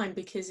 it's fine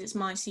because it's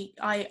my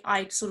secret.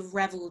 I sort of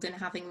reveled in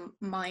having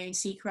my own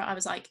secret. I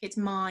was like, it's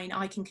mine,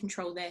 I can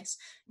control this,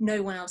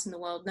 no one else in the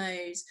world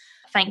knows.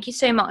 Thank you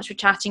so much for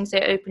chatting so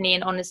openly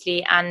and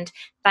honestly, and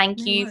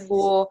thank you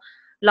for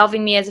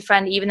loving me as a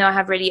friend, even though I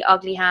have really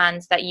ugly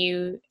hands that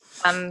you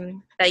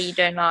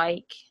don't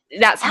like.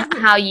 That's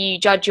how you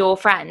judge your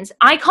friends.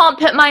 I can't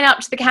put mine up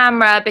to the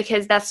camera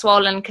because they're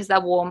swollen, because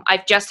they're warm.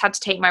 I've just had to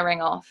take my ring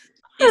off.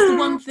 It's the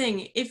one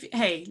thing,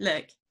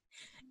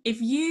 if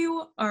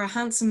you are a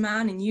handsome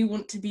man and you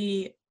want to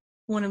be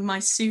one of my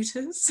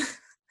suitors,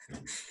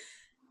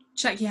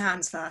 check your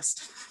hands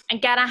first.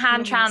 And get a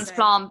hand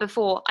transplant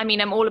before. I mean,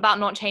 I'm all about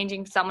not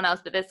changing for someone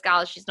else, but this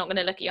gal, she's not going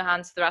to look at your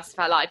hands for the rest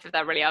of her life if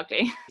they're really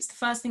ugly. It's the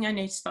first thing I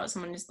notice about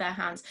someone is their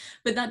hands.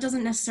 But that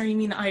doesn't necessarily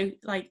mean that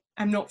I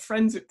am not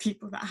friends with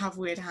people that have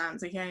weird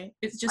hands, okay?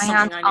 It's just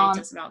something I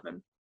notice about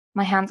them.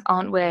 My hands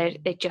aren't weird.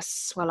 They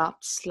just swell up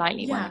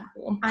slightly when I'm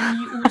warm. And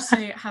you also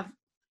have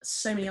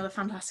so many other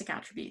fantastic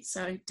attributes,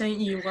 so don't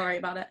you worry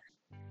about it.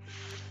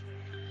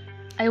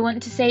 I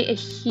want to say a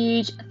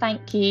huge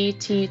thank you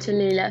to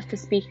Tallulah for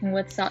speaking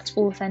with such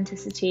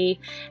authenticity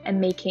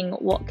and making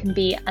what can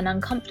be an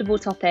uncomfortable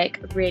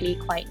topic really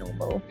quite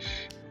normal.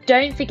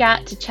 Don't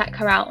forget to check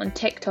her out on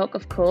TikTok,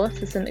 of course,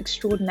 for some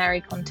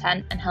extraordinary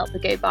content and help her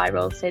go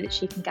viral so that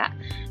she can get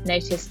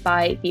noticed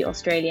by the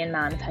Australian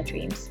man of her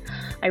dreams.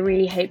 I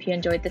really hope you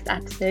enjoyed this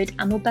episode,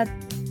 and we'll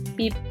be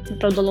be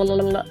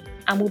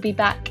and we'll be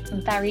back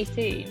very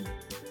soon.